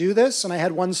engineers to do this, and I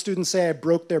had one student say I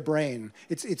broke their brain.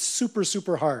 It's super,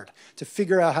 super hard to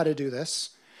figure out how to do this.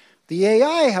 The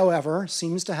AI, however,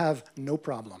 seems to have no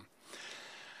problem.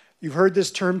 You've heard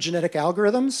this term genetic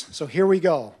algorithms, so here we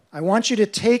go. I want you to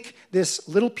take this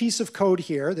little piece of code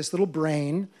here, this little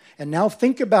brain, and now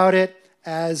think about it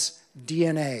as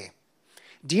DNA.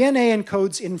 DNA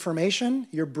encodes information,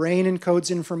 your brain encodes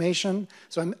information,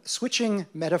 so I'm switching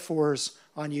metaphors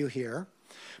on you here.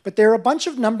 But there are a bunch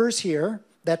of numbers here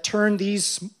that turn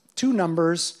these two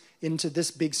numbers into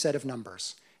this big set of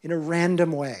numbers in a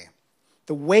random way.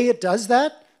 The way it does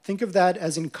that, think of that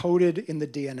as encoded in the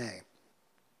DNA.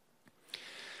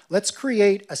 Let's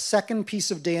create a second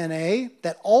piece of DNA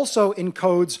that also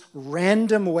encodes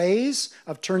random ways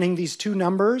of turning these two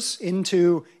numbers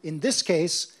into, in this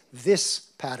case, this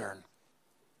pattern.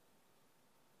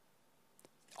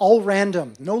 All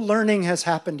random. No learning has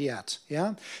happened yet.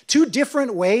 Yeah? Two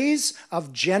different ways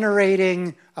of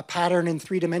generating a pattern in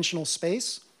three-dimensional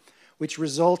space, which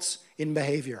results in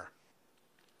behavior.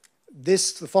 The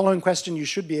following question you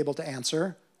should be able to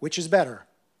answer: which is better?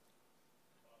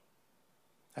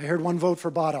 I heard one vote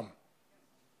for bottom.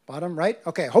 Bottom, right?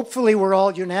 Okay, hopefully we're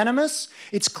all unanimous.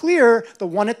 It's clear the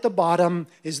one at the bottom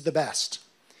is the best.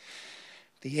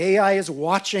 The AI is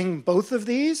watching both of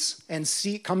these and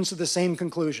comes to the same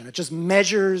conclusion. It just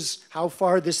measures how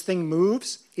far this thing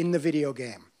moves in the video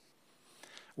game.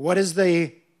 What does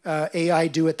the AI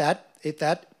do at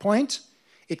that point?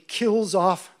 It kills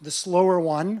off the slower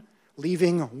one,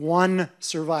 leaving one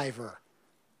survivor.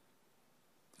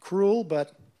 Cruel,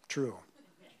 but true.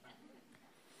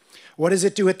 What does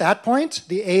it do at that point?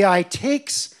 The AI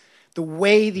takes the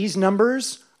way these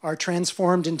numbers are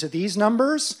transformed into these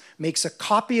numbers, makes a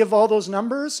copy of all those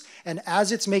numbers, and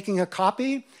as it's making a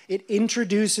copy, it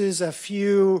introduces a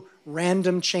few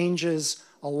random changes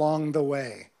along the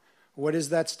way. What is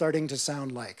that starting to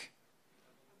sound like?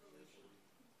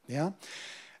 Yeah?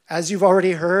 As you've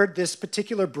already heard, this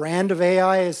particular brand of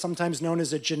AI is sometimes known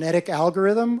as a genetic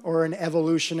algorithm or an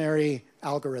evolutionary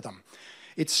algorithm.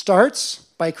 It starts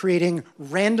by creating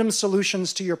random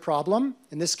solutions to your problem.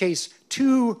 In this case,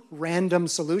 two random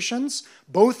solutions.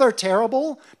 Both are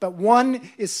terrible, but one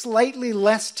is slightly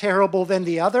less terrible than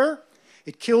the other.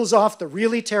 It kills off the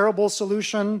really terrible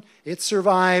solution. It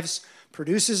survives,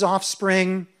 produces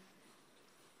offspring,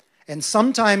 and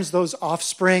sometimes those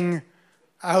offspring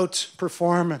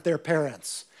outperform their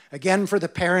parents. Again, for the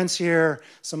parents here,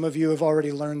 some of you have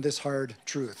already learned this hard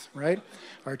truth, right?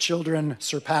 Our children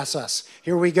surpass us.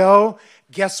 Here we go.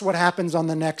 Guess what happens on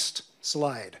the next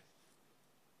slide?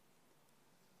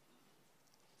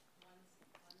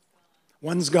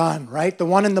 One's gone, right? The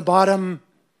one in the bottom,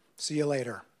 see you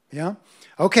later. Yeah?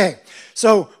 Okay,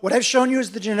 so what I've shown you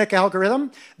is the genetic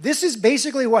algorithm. This is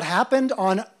basically what happened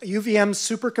on UVM's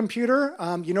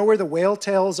supercomputer. You know where the whale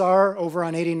tails are over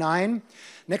on 89?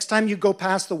 Next time you go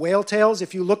past the whale tails,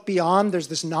 if you look beyond, there's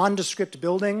this nondescript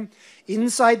building.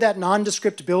 Inside that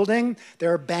nondescript building,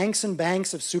 there are banks and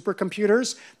banks of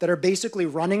supercomputers that are basically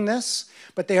running this,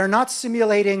 but they are not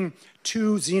simulating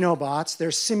two xenobots.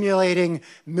 They're simulating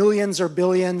millions or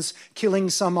billions, killing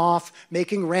some off,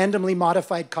 making randomly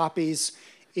modified copies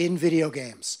in video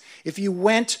games. If you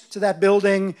went to that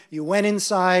building, you went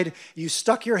inside, you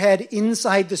stuck your head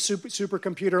inside the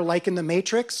supercomputer like in the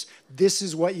Matrix, this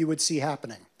is what you would see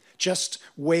happening. Just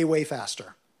way, way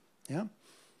faster. Yeah?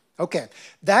 Okay,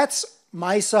 that's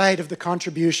my side of the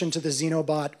contribution to the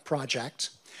Xenobot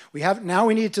project. Now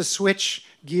we need to switch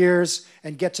gears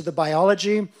and get to the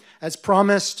biology. As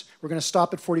promised, we're going to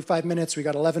stop at 45 minutes. We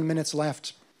got 11 minutes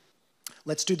left.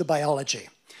 Let's do the biology.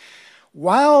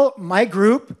 While my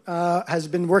group has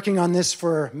been working on this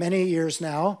for many years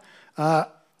now,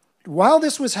 while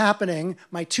this was happening,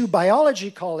 my two biology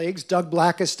colleagues, Doug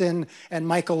Blackiston and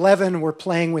Michael Levin, were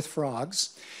playing with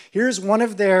frogs. Here's one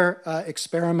of their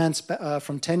experiments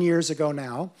from 10 years ago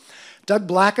now. Doug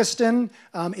Blackiston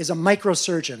is a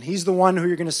microsurgeon. He's the one who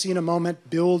you're going to see in a moment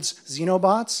builds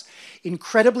xenobots.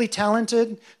 Incredibly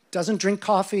talented, doesn't drink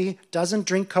coffee, doesn't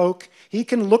drink Coke. He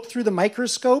can look through the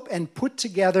microscope and put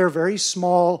together very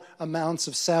small amounts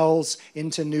of cells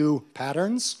into new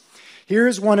patterns.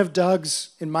 Here's one of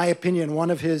Doug's, in my opinion,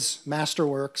 one of his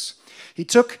masterworks. He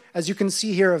took, as you can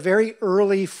see here, a very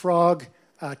early frog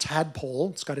tadpole.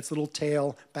 It's got its little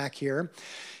tail back here.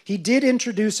 He did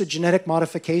introduce a genetic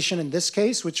modification in this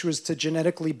case, which was to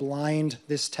genetically blind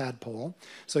this tadpole.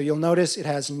 So you'll notice it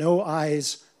has no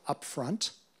eyes up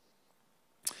front.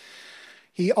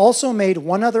 He also made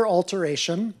one other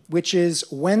alteration, which is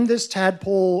when this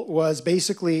tadpole was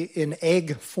basically in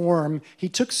egg form, he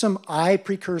took some eye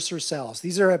precursor cells.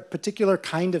 These are a particular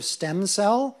kind of stem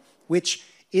cell, which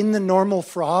in the normal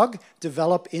frog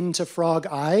develop into frog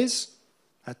eyes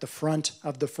at the front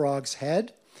of the frog's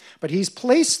head. But he's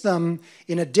placed them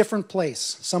in a different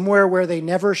place, somewhere where they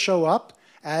never show up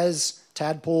as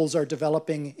tadpoles are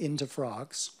developing into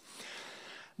frogs.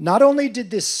 Not only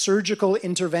did this surgical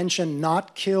intervention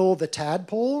not kill the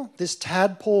tadpole, this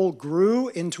tadpole grew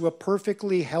into a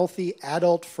perfectly healthy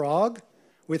adult frog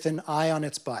with an eye on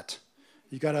its butt.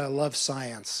 You gotta love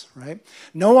science, right?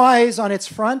 No eyes on its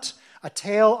front, a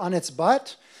tail on its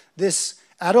butt. This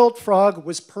adult frog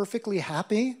was perfectly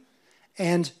happy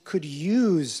and could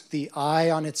use the eye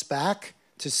on its back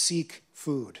to seek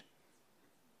food.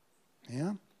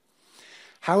 Yeah?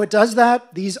 How it does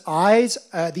that, these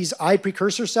eye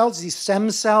precursor cells, these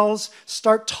stem cells,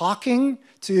 start talking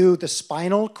to the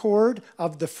spinal cord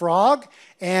of the frog,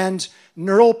 and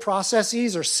neural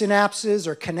processes or synapses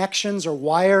or connections or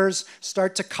wires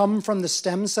start to come from the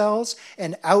stem cells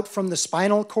and out from the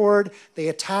spinal cord. They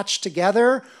attach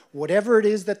together, whatever it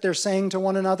is that they're saying to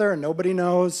one another, and nobody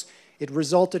knows. It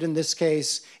resulted in this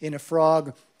case in a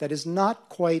frog that is not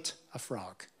quite a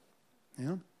frog.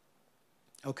 Yeah?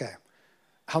 Okay.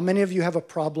 How many of you have a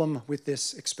problem with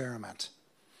this experiment?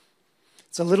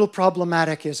 It's a little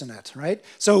problematic, isn't it, right?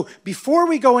 So before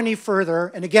we go any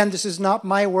further, and again, this is not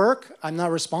my work, I'm not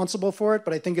responsible for it,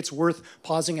 but I think it's worth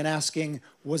pausing and asking,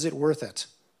 was it worth it?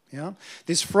 Yeah?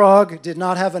 This frog did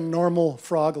not have a normal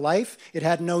frog life. It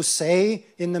had no say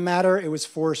in the matter. It was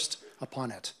forced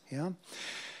upon it. Yeah?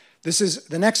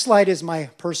 The next slide is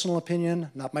my personal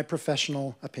opinion, not my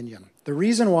professional opinion. The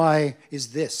reason why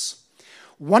is this.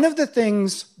 One of the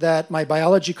things that my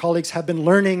biology colleagues have been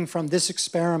learning from this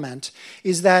experiment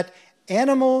is that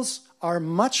animals are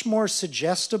much more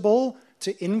suggestible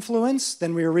to influence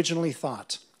than we originally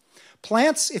thought.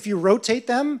 Plants, if you rotate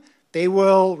them, they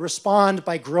will respond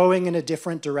by growing in a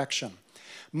different direction.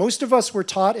 Most of us were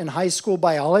taught in high school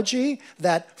biology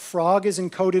that frog is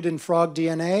encoded in frog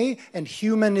DNA and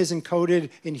human is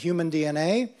encoded in human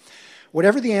DNA.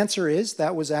 Whatever the answer is,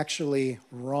 that was actually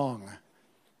wrong.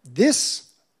 This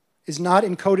is not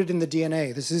encoded in the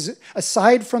DNA. This is,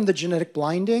 aside from the genetic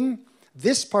blinding,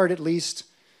 this part at least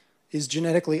is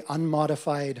genetically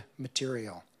unmodified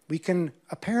material. We can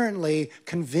apparently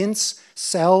convince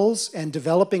cells and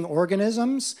developing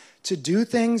organisms to do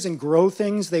things and grow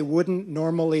things they wouldn't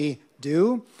normally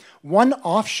do. One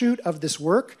offshoot of this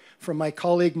work from my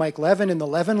colleague Mike Levin in the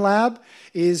Levin Lab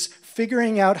is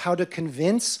figuring out how to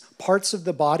convince parts of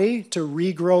the body to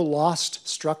regrow lost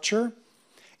structure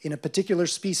in a particular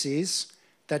species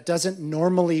that doesn't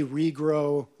normally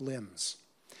regrow limbs.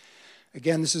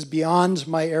 Again, this is beyond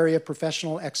my area of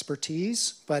professional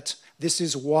expertise, but this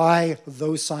is why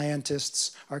those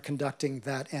scientists are conducting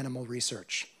that animal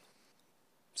research.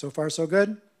 So far, so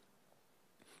good?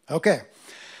 Okay,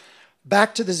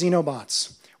 back to the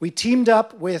xenobots. We teamed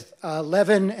up with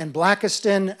Levin and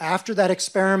Blackiston after that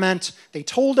experiment. They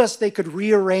told us they could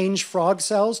rearrange frog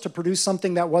cells to produce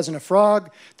something that wasn't a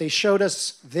frog. They showed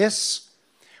us this,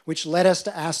 which led us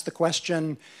to ask the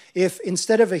question, if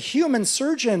instead of a human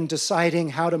surgeon deciding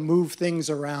how to move things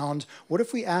around, what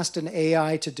if we asked an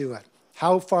AI to do it?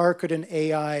 How far could an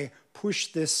AI push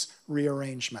this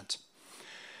rearrangement?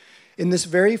 In this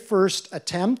very first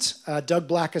attempt, Doug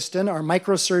Blackiston, our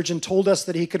microsurgeon, told us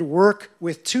that he could work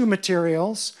with two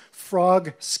materials,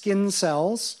 frog skin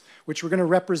cells, which we're going to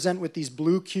represent with these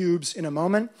blue cubes in a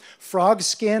moment. Frog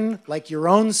skin, like your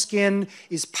own skin,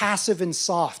 is passive and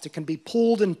soft. It can be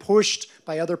pulled and pushed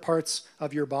by other parts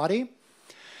of your body.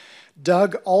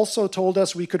 Doug also told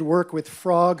us we could work with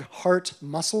frog heart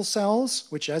muscle cells,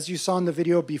 which, as you saw in the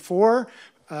video before,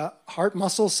 heart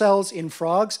muscle cells in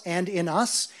frogs and in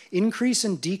us increase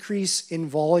and decrease in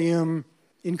volume,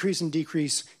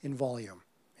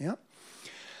 Yeah.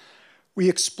 We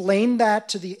explained that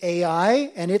to the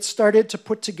AI, and it started to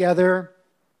put together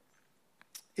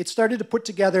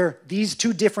these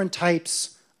two different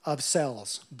types of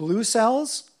cells, blue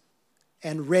cells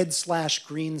and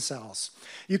red/green cells.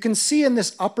 You can see in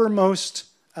this uppermost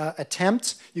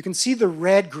attempt, you can see the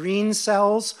red-green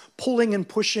cells pulling and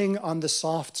pushing on the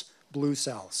soft blue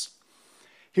cells.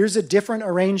 Here's a different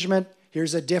arrangement.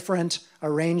 Here's a different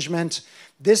arrangement.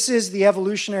 This is the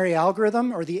evolutionary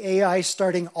algorithm, or the AI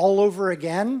starting all over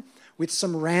again with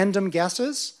some random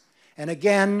guesses. And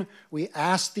again, we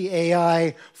asked the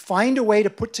AI, find a way to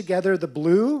put together the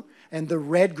blue and the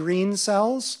red-green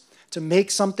cells to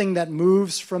make something that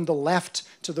moves from the left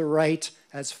to the right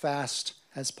as fast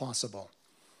as possible.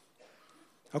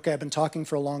 Okay, I've been talking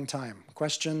for a long time.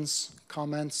 Questions,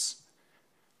 comments?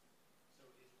 So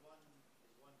is one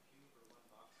cube or one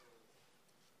voxel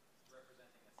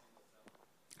representing a single cell?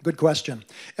 Good question.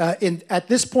 At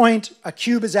this point, a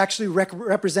cube is actually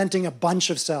representing a bunch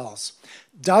of cells.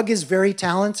 Doug is very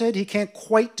talented. He can't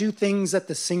quite do things at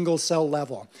the single cell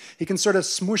level. He can sort of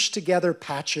smush together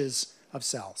patches of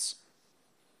cells.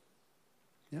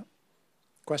 Yeah.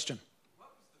 Question? What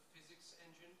was the physics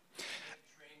engine that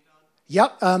trained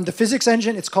on? Yep, the physics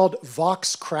engine, it's called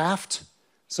Voxcraft.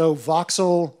 So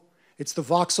voxel, it's the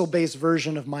voxel-based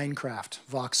version of Minecraft,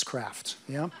 Voxcraft,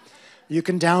 yeah? You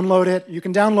can download it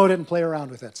and play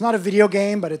around with it. It's not a video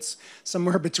game, but it's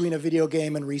somewhere between a video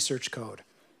game and research code,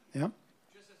 yeah?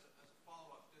 Just as a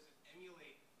follow-up, does it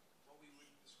emulate what we would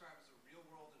describe as a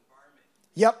real-world environment?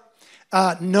 Yep.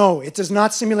 No, it does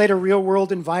not simulate a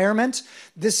real-world environment.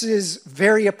 This is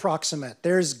very approximate.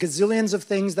 There's gazillions of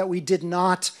things that we did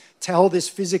not tell this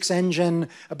physics engine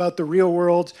about the real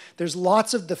world. There's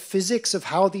lots of the physics of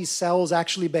how these cells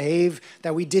actually behave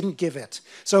that we didn't give it.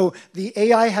 So the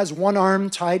AI has one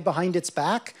arm tied behind its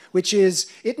back, which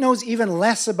is, it knows even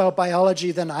less about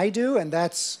biology than I do, and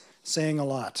that's saying a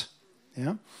lot.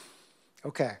 Yeah?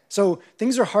 Okay, so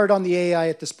things are hard on the AI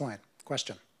at this point.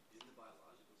 Question?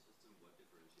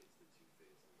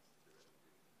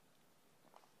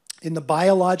 In the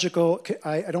biological,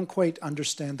 I don't quite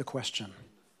understand the question.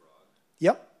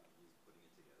 Yep.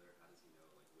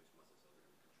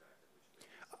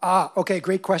 Okay,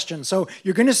 great question. So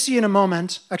you're going to see in a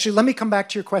moment, actually, let me come back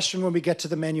to your question when we get to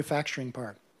the manufacturing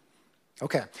part.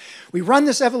 Okay, we run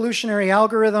this evolutionary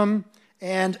algorithm,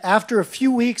 and after a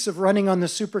few weeks of running on the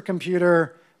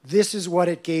supercomputer, this is what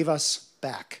it gave us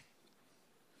back.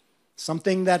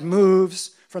 Something that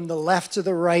moves from the left to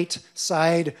the right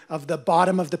side of the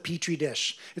bottom of the Petri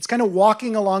dish. It's kind of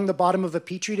walking along the bottom of a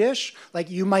Petri dish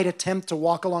like you might attempt to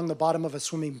walk along the bottom of a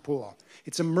swimming pool.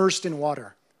 It's immersed in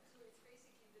water.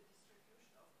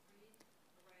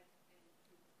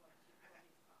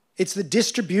 It's the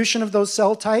distribution of those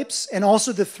cell types and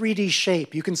also the 3D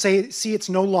shape. You can see it's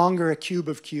no longer a cube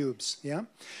of cubes. Yeah?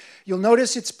 You'll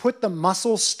notice it's put the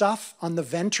muscle stuff on the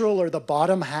ventral or the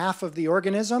bottom half of the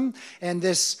organism, and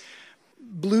this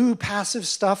blue passive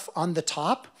stuff on the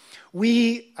top.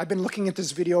 I've been looking at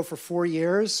this video for 4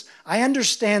 years. I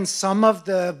understand some of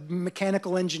the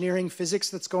mechanical engineering physics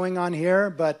that's going on here,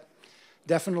 but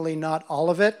definitely not all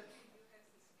of it.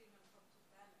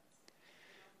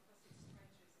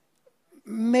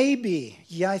 Maybe.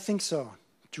 Yeah, I think so.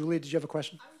 Julia, did you have a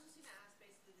question? I was just going to ask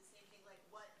basically the same thing, like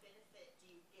what benefit do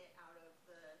you get out of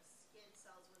the skin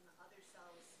cells when the other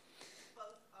cells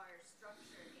both are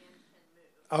structured and can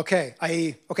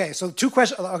move? Okay, so 2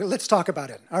 questions. Let's talk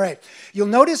about it. All right. You'll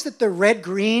notice that the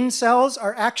red-green cells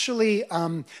are actually,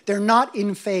 they're not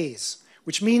in phase,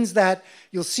 which means that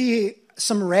you'll see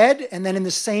some red, and then in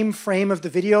the same frame of the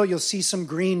video, you'll see some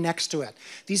green next to it.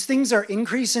 These things are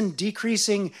increasing,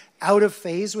 decreasing out of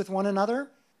phase with one another.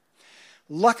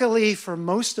 Luckily for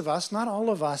most of us, not all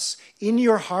of us, in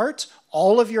your heart,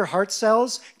 all of your heart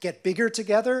cells get bigger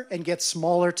together and get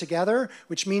smaller together,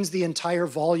 which means the entire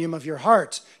volume of your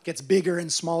heart gets bigger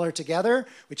and smaller together,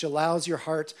 which allows your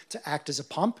heart to act as a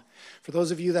pump. For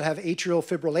those of you that have atrial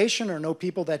fibrillation or know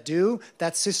people that do,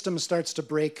 that system starts to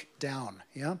break down.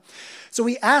 Yeah? So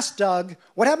we asked Doug,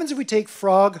 what happens if we take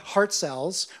frog heart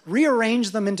cells,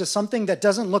 rearrange them into something that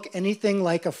doesn't look anything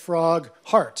like a frog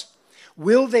heart?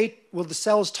 Will the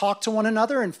cells talk to one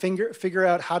another and figure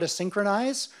out how to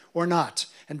synchronize or not?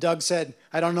 And Doug said,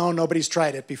 I don't know, nobody's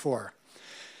tried it before.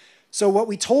 So what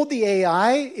we told the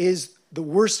AI is the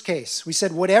worst case. We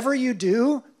said, whatever you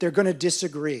do, they're going to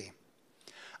disagree.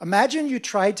 Imagine you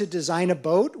tried to design a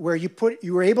boat where you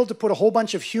were able to put a whole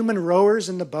bunch of human rowers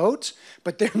in the boat,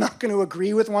 but they're not going to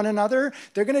agree with one another.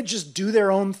 They're going to just do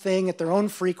their own thing at their own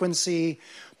frequency,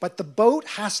 but the boat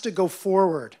has to go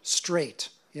forward straight.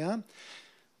 Yeah?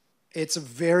 It's a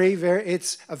very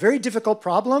difficult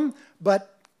problem,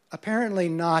 but apparently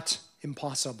not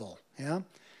impossible. Yeah?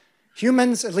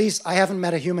 Humans, at least I haven't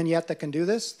met a human yet that can do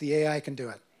this. The AI can do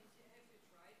it.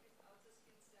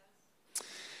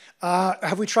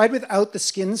 Have we tried without the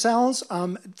skin cells?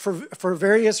 For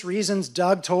various reasons,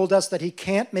 Doug told us that he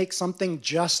can't make something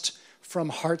just from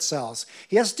heart cells.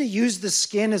 He has to use the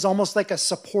skin as almost like a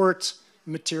support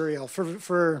material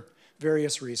for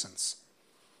various reasons.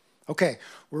 Okay,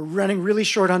 we're running really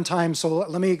short on time, so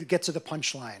let me get to the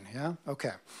punchline. Yeah?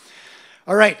 Okay.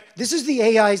 All right, this is the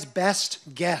AI's best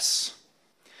guess.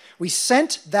 We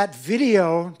sent that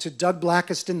video to Doug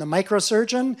Blackiston, the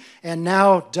microsurgeon, and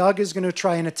now Doug is going to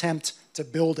try and attempt to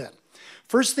build it.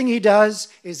 First thing he does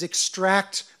is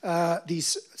extract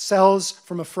these cells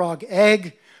from a frog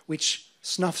egg, which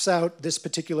snuffs out this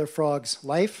particular frog's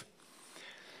life.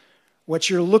 What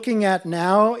you're looking at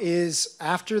now is,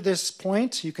 after this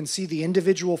point, you can see the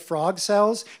individual frog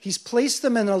cells. He's placed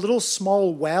them in a little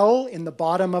small well in the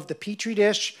bottom of the Petri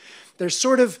dish. They're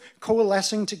sort of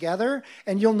coalescing together,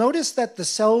 and you'll notice that the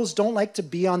cells don't like to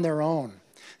be on their own.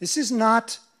 This is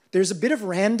not, there's a bit of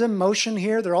random motion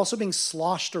here. They're also being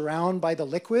sloshed around by the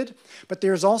liquid, but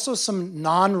there's also some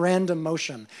non-random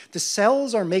motion. The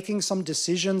cells are making some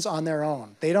decisions on their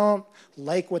own. They don't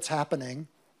like what's happening,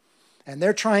 and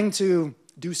they're trying to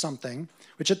do something,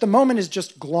 which at the moment is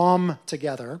just glom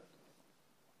together.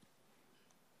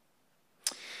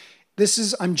 This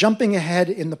is, I'm jumping ahead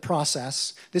in the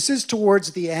process. This is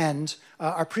towards the end.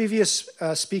 Our previous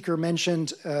speaker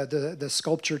mentioned the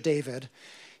sculpture David.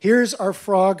 Here's our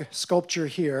frog sculpture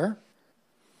here.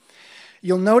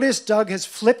 You'll notice Doug has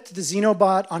flipped the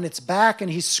xenobot on its back,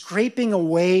 and he's scraping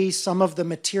away some of the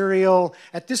material.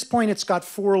 At this point, it's got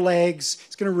 4 legs.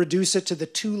 He's going to reduce it to the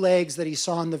 2 legs that he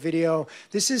saw in the video.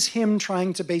 This is him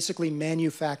trying to basically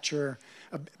manufacture,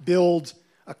 build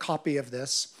a copy of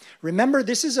this. Remember,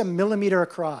 this is a millimeter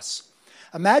across.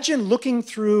 Imagine looking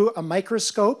through a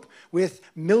microscope with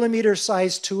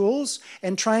millimeter-sized tools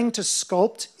and trying to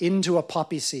sculpt into a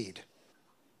poppy seed.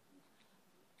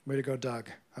 Way to go,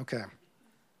 Doug. Okay.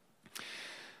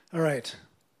 All right.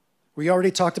 We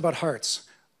already talked about hearts.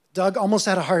 Doug almost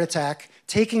had a heart attack,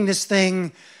 taking this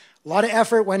thing, a lot of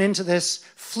effort went into this,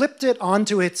 flipped it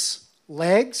onto its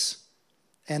legs,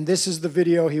 and this is the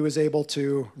video he was able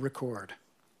to record.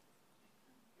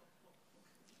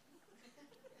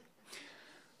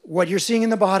 What you're seeing in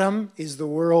the bottom is the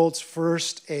world's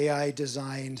first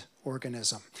AI-designed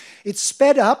organism. It's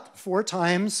sped up 4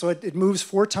 times, so it moves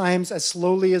 4 times as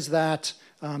slowly as that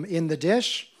in the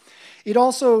dish. It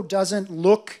also doesn't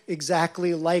look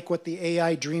exactly like what the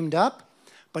AI dreamed up,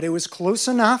 but it was close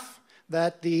enough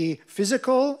that the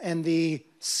physical and the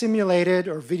simulated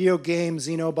or video game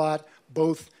Xenobot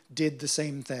both did the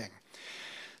same thing.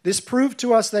 This proved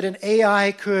to us that an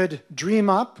AI could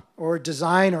dream up or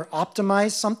design or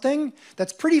optimize something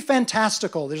that's pretty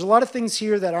fantastical. There's a lot of things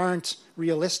here that aren't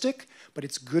realistic, but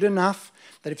it's good enough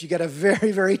that if you get a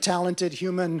very, very talented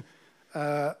human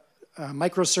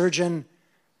microsurgeon,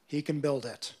 he can build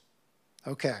it.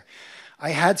 Okay.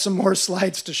 I had some more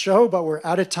slides to show, but we're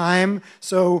out of time.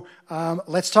 So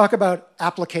let's talk about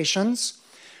applications.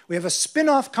 We have a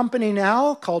spin-off company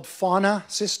now called Fauna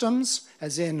Systems,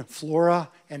 as in flora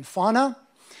and fauna.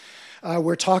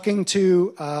 We're talking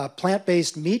to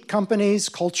plant-based meat companies,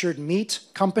 cultured meat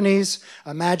companies.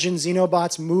 Imagine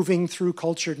xenobots moving through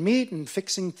cultured meat and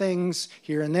fixing things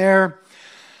here and there.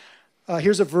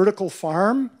 Here's a vertical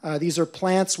farm. These are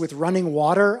plants with running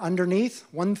water underneath.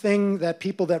 One thing that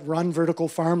people that run vertical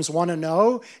farms want to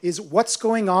know is what's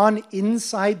going on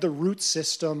inside the root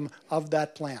system of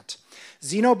that plant.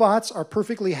 Xenobots are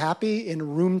perfectly happy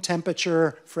in room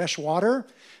temperature fresh water.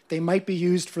 They might be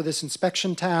used for this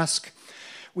inspection task.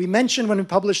 We mentioned when we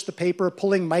published the paper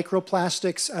pulling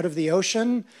microplastics out of the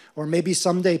ocean, or maybe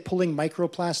someday pulling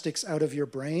microplastics out of your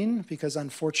brain, because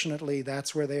unfortunately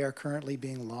that's where they are currently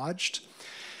being lodged.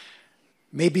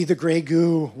 Maybe the gray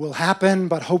goo will happen,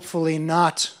 but hopefully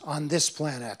not on this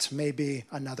planet, maybe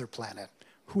another planet.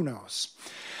 Who knows?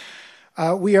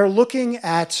 We are looking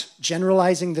at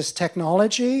generalizing this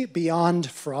technology beyond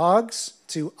frogs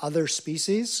to other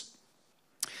species.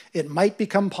 It might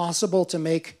become possible to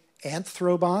make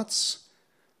anthrobots,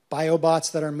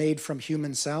 biobots that are made from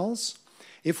human cells.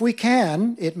 If we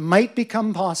can, it might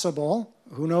become possible,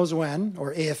 who knows when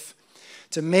or if,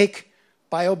 to make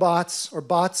biobots or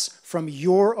bots from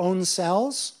your own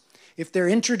cells. If they're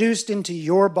introduced into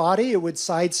your body, it would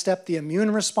sidestep the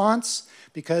immune response,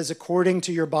 because according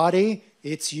to your body,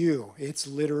 it's you. It's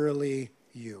literally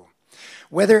you.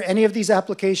 Whether any of these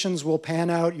applications will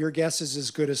pan out, your guess is as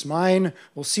good as mine.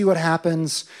 We'll see what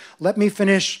happens. Let me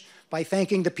finish by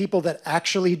thanking the people that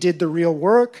actually did the real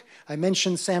work. I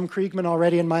mentioned Sam Kriegman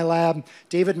already in my lab,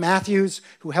 David Matthews,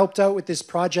 who helped out with this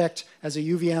project as a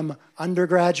UVM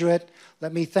undergraduate.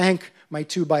 Let me thank my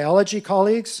 2 biology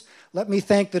colleagues. Let me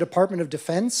thank the Department of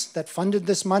Defense that funded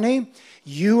this money.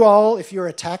 You all, if you're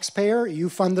a taxpayer, you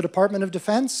fund the Department of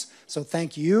Defense. So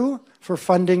thank you for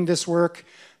funding this work.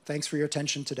 Thanks for your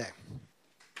attention today.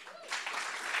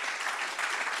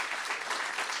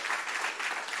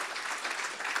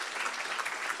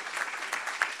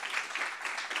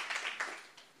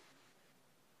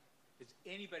 Does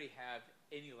anybody have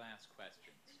any last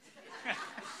questions?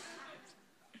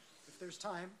 If there's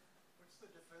time. What's the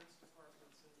Defense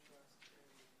Department's interest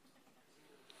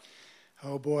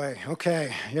Oh boy,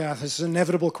 okay. Yeah, this is an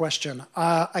inevitable question.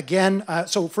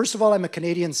 So first of all, I'm a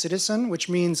Canadian citizen, which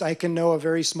means I can know a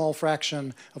very small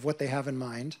fraction of what they have in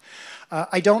mind.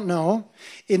 I don't know.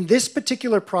 In this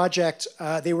particular project,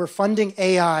 they were funding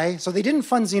AI. So they didn't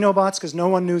fund xenobots because no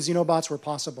one knew xenobots were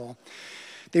possible.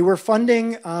 They were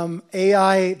funding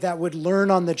AI that would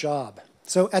learn on the job.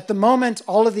 So at the moment,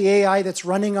 all of the AI that's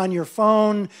running on your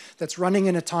phone, that's running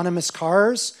in autonomous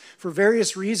cars, for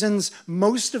various reasons,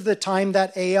 most of the time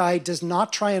that AI does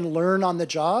not try and learn on the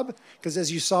job, because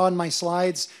as you saw in my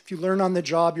slides, if you learn on the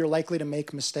job, you're likely to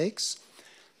make mistakes.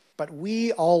 But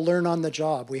we all learn on the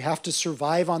job. We have to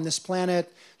survive on this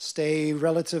planet, stay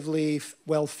relatively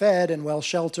well-fed and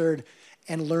well-sheltered,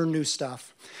 and learn new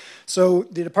stuff. So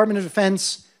the Department of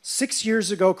Defense 6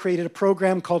 years ago created a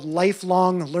program called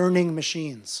Lifelong Learning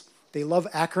Machines. They love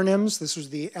acronyms. This was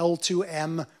the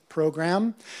L2M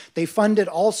program. They funded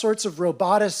all sorts of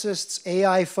roboticists,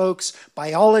 AI folks,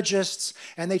 biologists,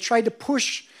 and they tried to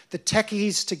push the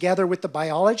techies together with the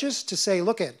biologists to say,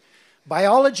 look it,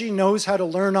 biology knows how to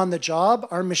learn on the job.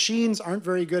 Our machines aren't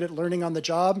very good at learning on the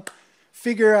job.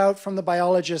 Figure out from the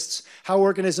biologists how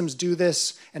organisms do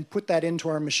this and put that into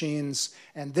our machines.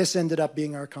 And this ended up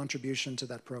being our contribution to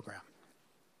that program.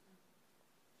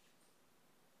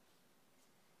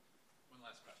 One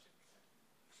last question.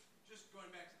 Just going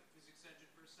back to the physics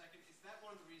engine for a second, is that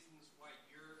one of the reasons why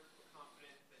you're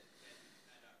confident that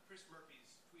Chris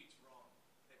Murphy's tweet's wrong?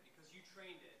 That because you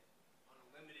trained it on a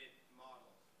limited model,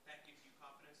 that gives you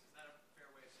confidence? Is that a fair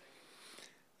way of saying it?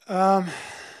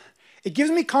 It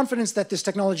gives me confidence that this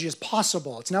technology is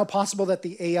possible. It's now possible that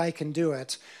the AI can do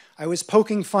it. I was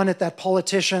poking fun at that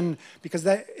politician because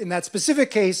in that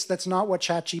specific case, that's not what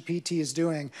ChatGPT is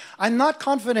doing. I'm not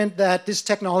confident that this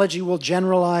technology will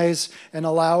generalize and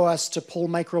allow us to pull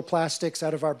microplastics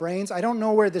out of our brains. I don't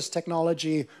know where this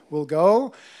technology will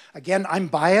go. Again, I'm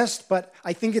biased, but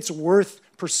I think it's worth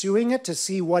pursuing it to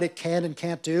see what it can and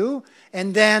can't do.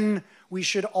 And then we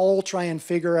should all try and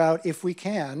figure out, if we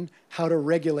can, how to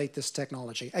regulate this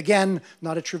technology. Again,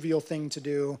 not a trivial thing to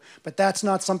do, but that's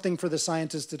not something for the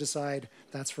scientists to decide.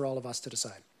 That's for all of us to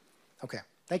decide. Okay,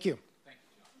 thank you. Thank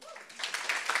you,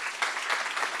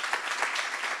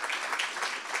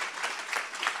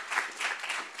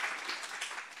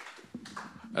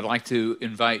 John. I'd like to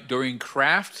invite Doreen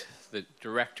Kraft, the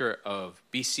director of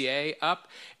BCA, up.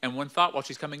 And one thought while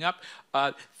she's coming up,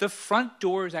 the front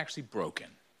door is actually broken.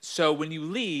 So when you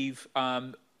leave,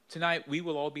 tonight we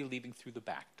will all be leaving through the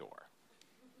back door.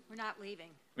 We're not leaving.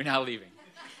 We're not leaving.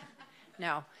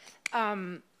 No.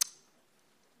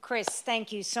 Chris,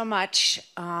 thank you so much.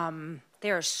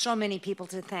 There are so many people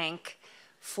to thank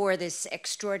for this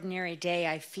extraordinary day.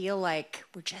 I feel like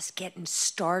we're just getting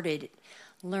started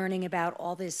learning about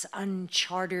all this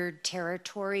uncharted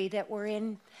territory that we're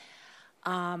in.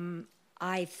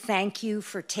 I thank you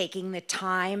for taking the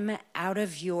time out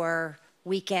of your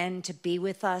weekend to be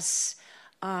with us.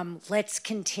 Let's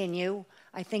continue.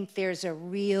 I think there's a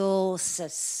real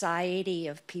society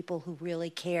of people who really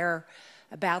care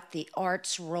about the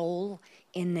art's role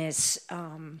in this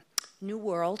new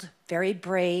world, very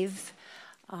brave.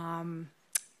 And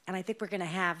I think we're going to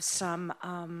have some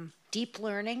deep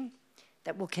learning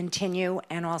that will continue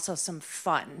and also some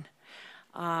fun.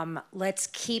 Let's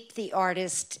keep the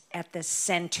artist at the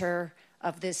center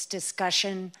of this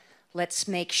discussion. Let's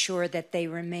make sure that they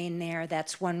remain there.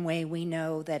 That's one way we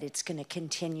know that it's going to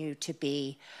continue to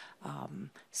be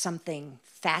something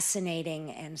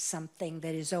fascinating and something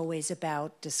that is always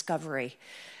about discovery.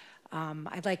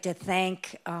 I'd like to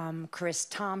thank Chris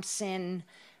Thompson,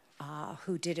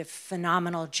 who did a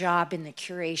phenomenal job in the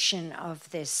curation of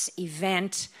this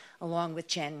event, along with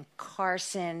Jen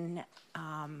Carson.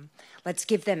 Let's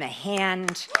give them a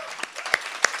hand.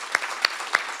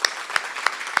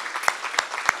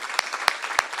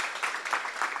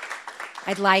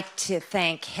 I'd like to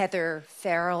thank Heather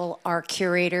Farrell, our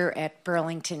curator at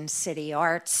Burlington City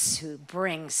Arts, who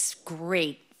brings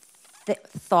great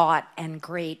thought and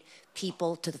great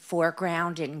people to the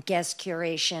foreground in guest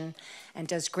curation and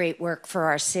does great work for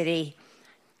our city.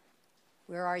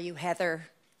 Where are you, Heather?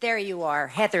 There you are.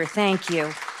 Heather, thank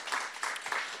you.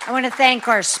 I want to thank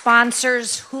our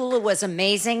sponsors. Hula was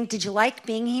amazing. Did you like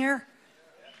being here?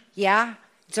 Yeah?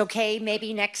 It's okay.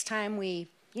 Maybe next time we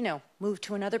move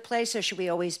to another place, or should we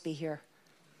always be here?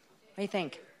 What do you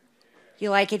think? You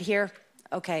like it here?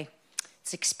 Okay.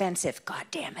 It's expensive. God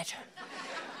damn it.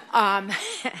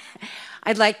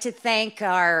 I'd like to thank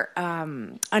our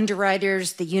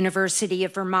underwriters, the University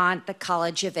of Vermont, the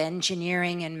College of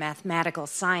Engineering and Mathematical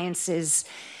Sciences,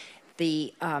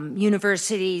 the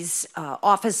university's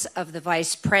Office of the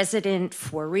Vice President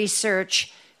for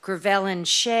Research, Gravel and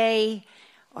Shea,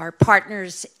 our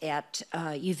partners at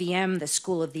UVM, the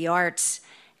School of the Arts,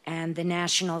 and the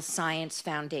National Science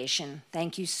Foundation.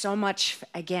 Thank you so much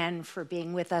again for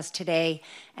being with us today.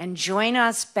 And join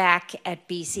us back at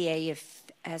BCA if,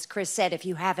 as Chris said, if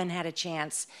you haven't had a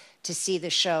chance to see the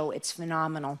show, it's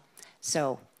phenomenal.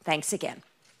 So thanks again.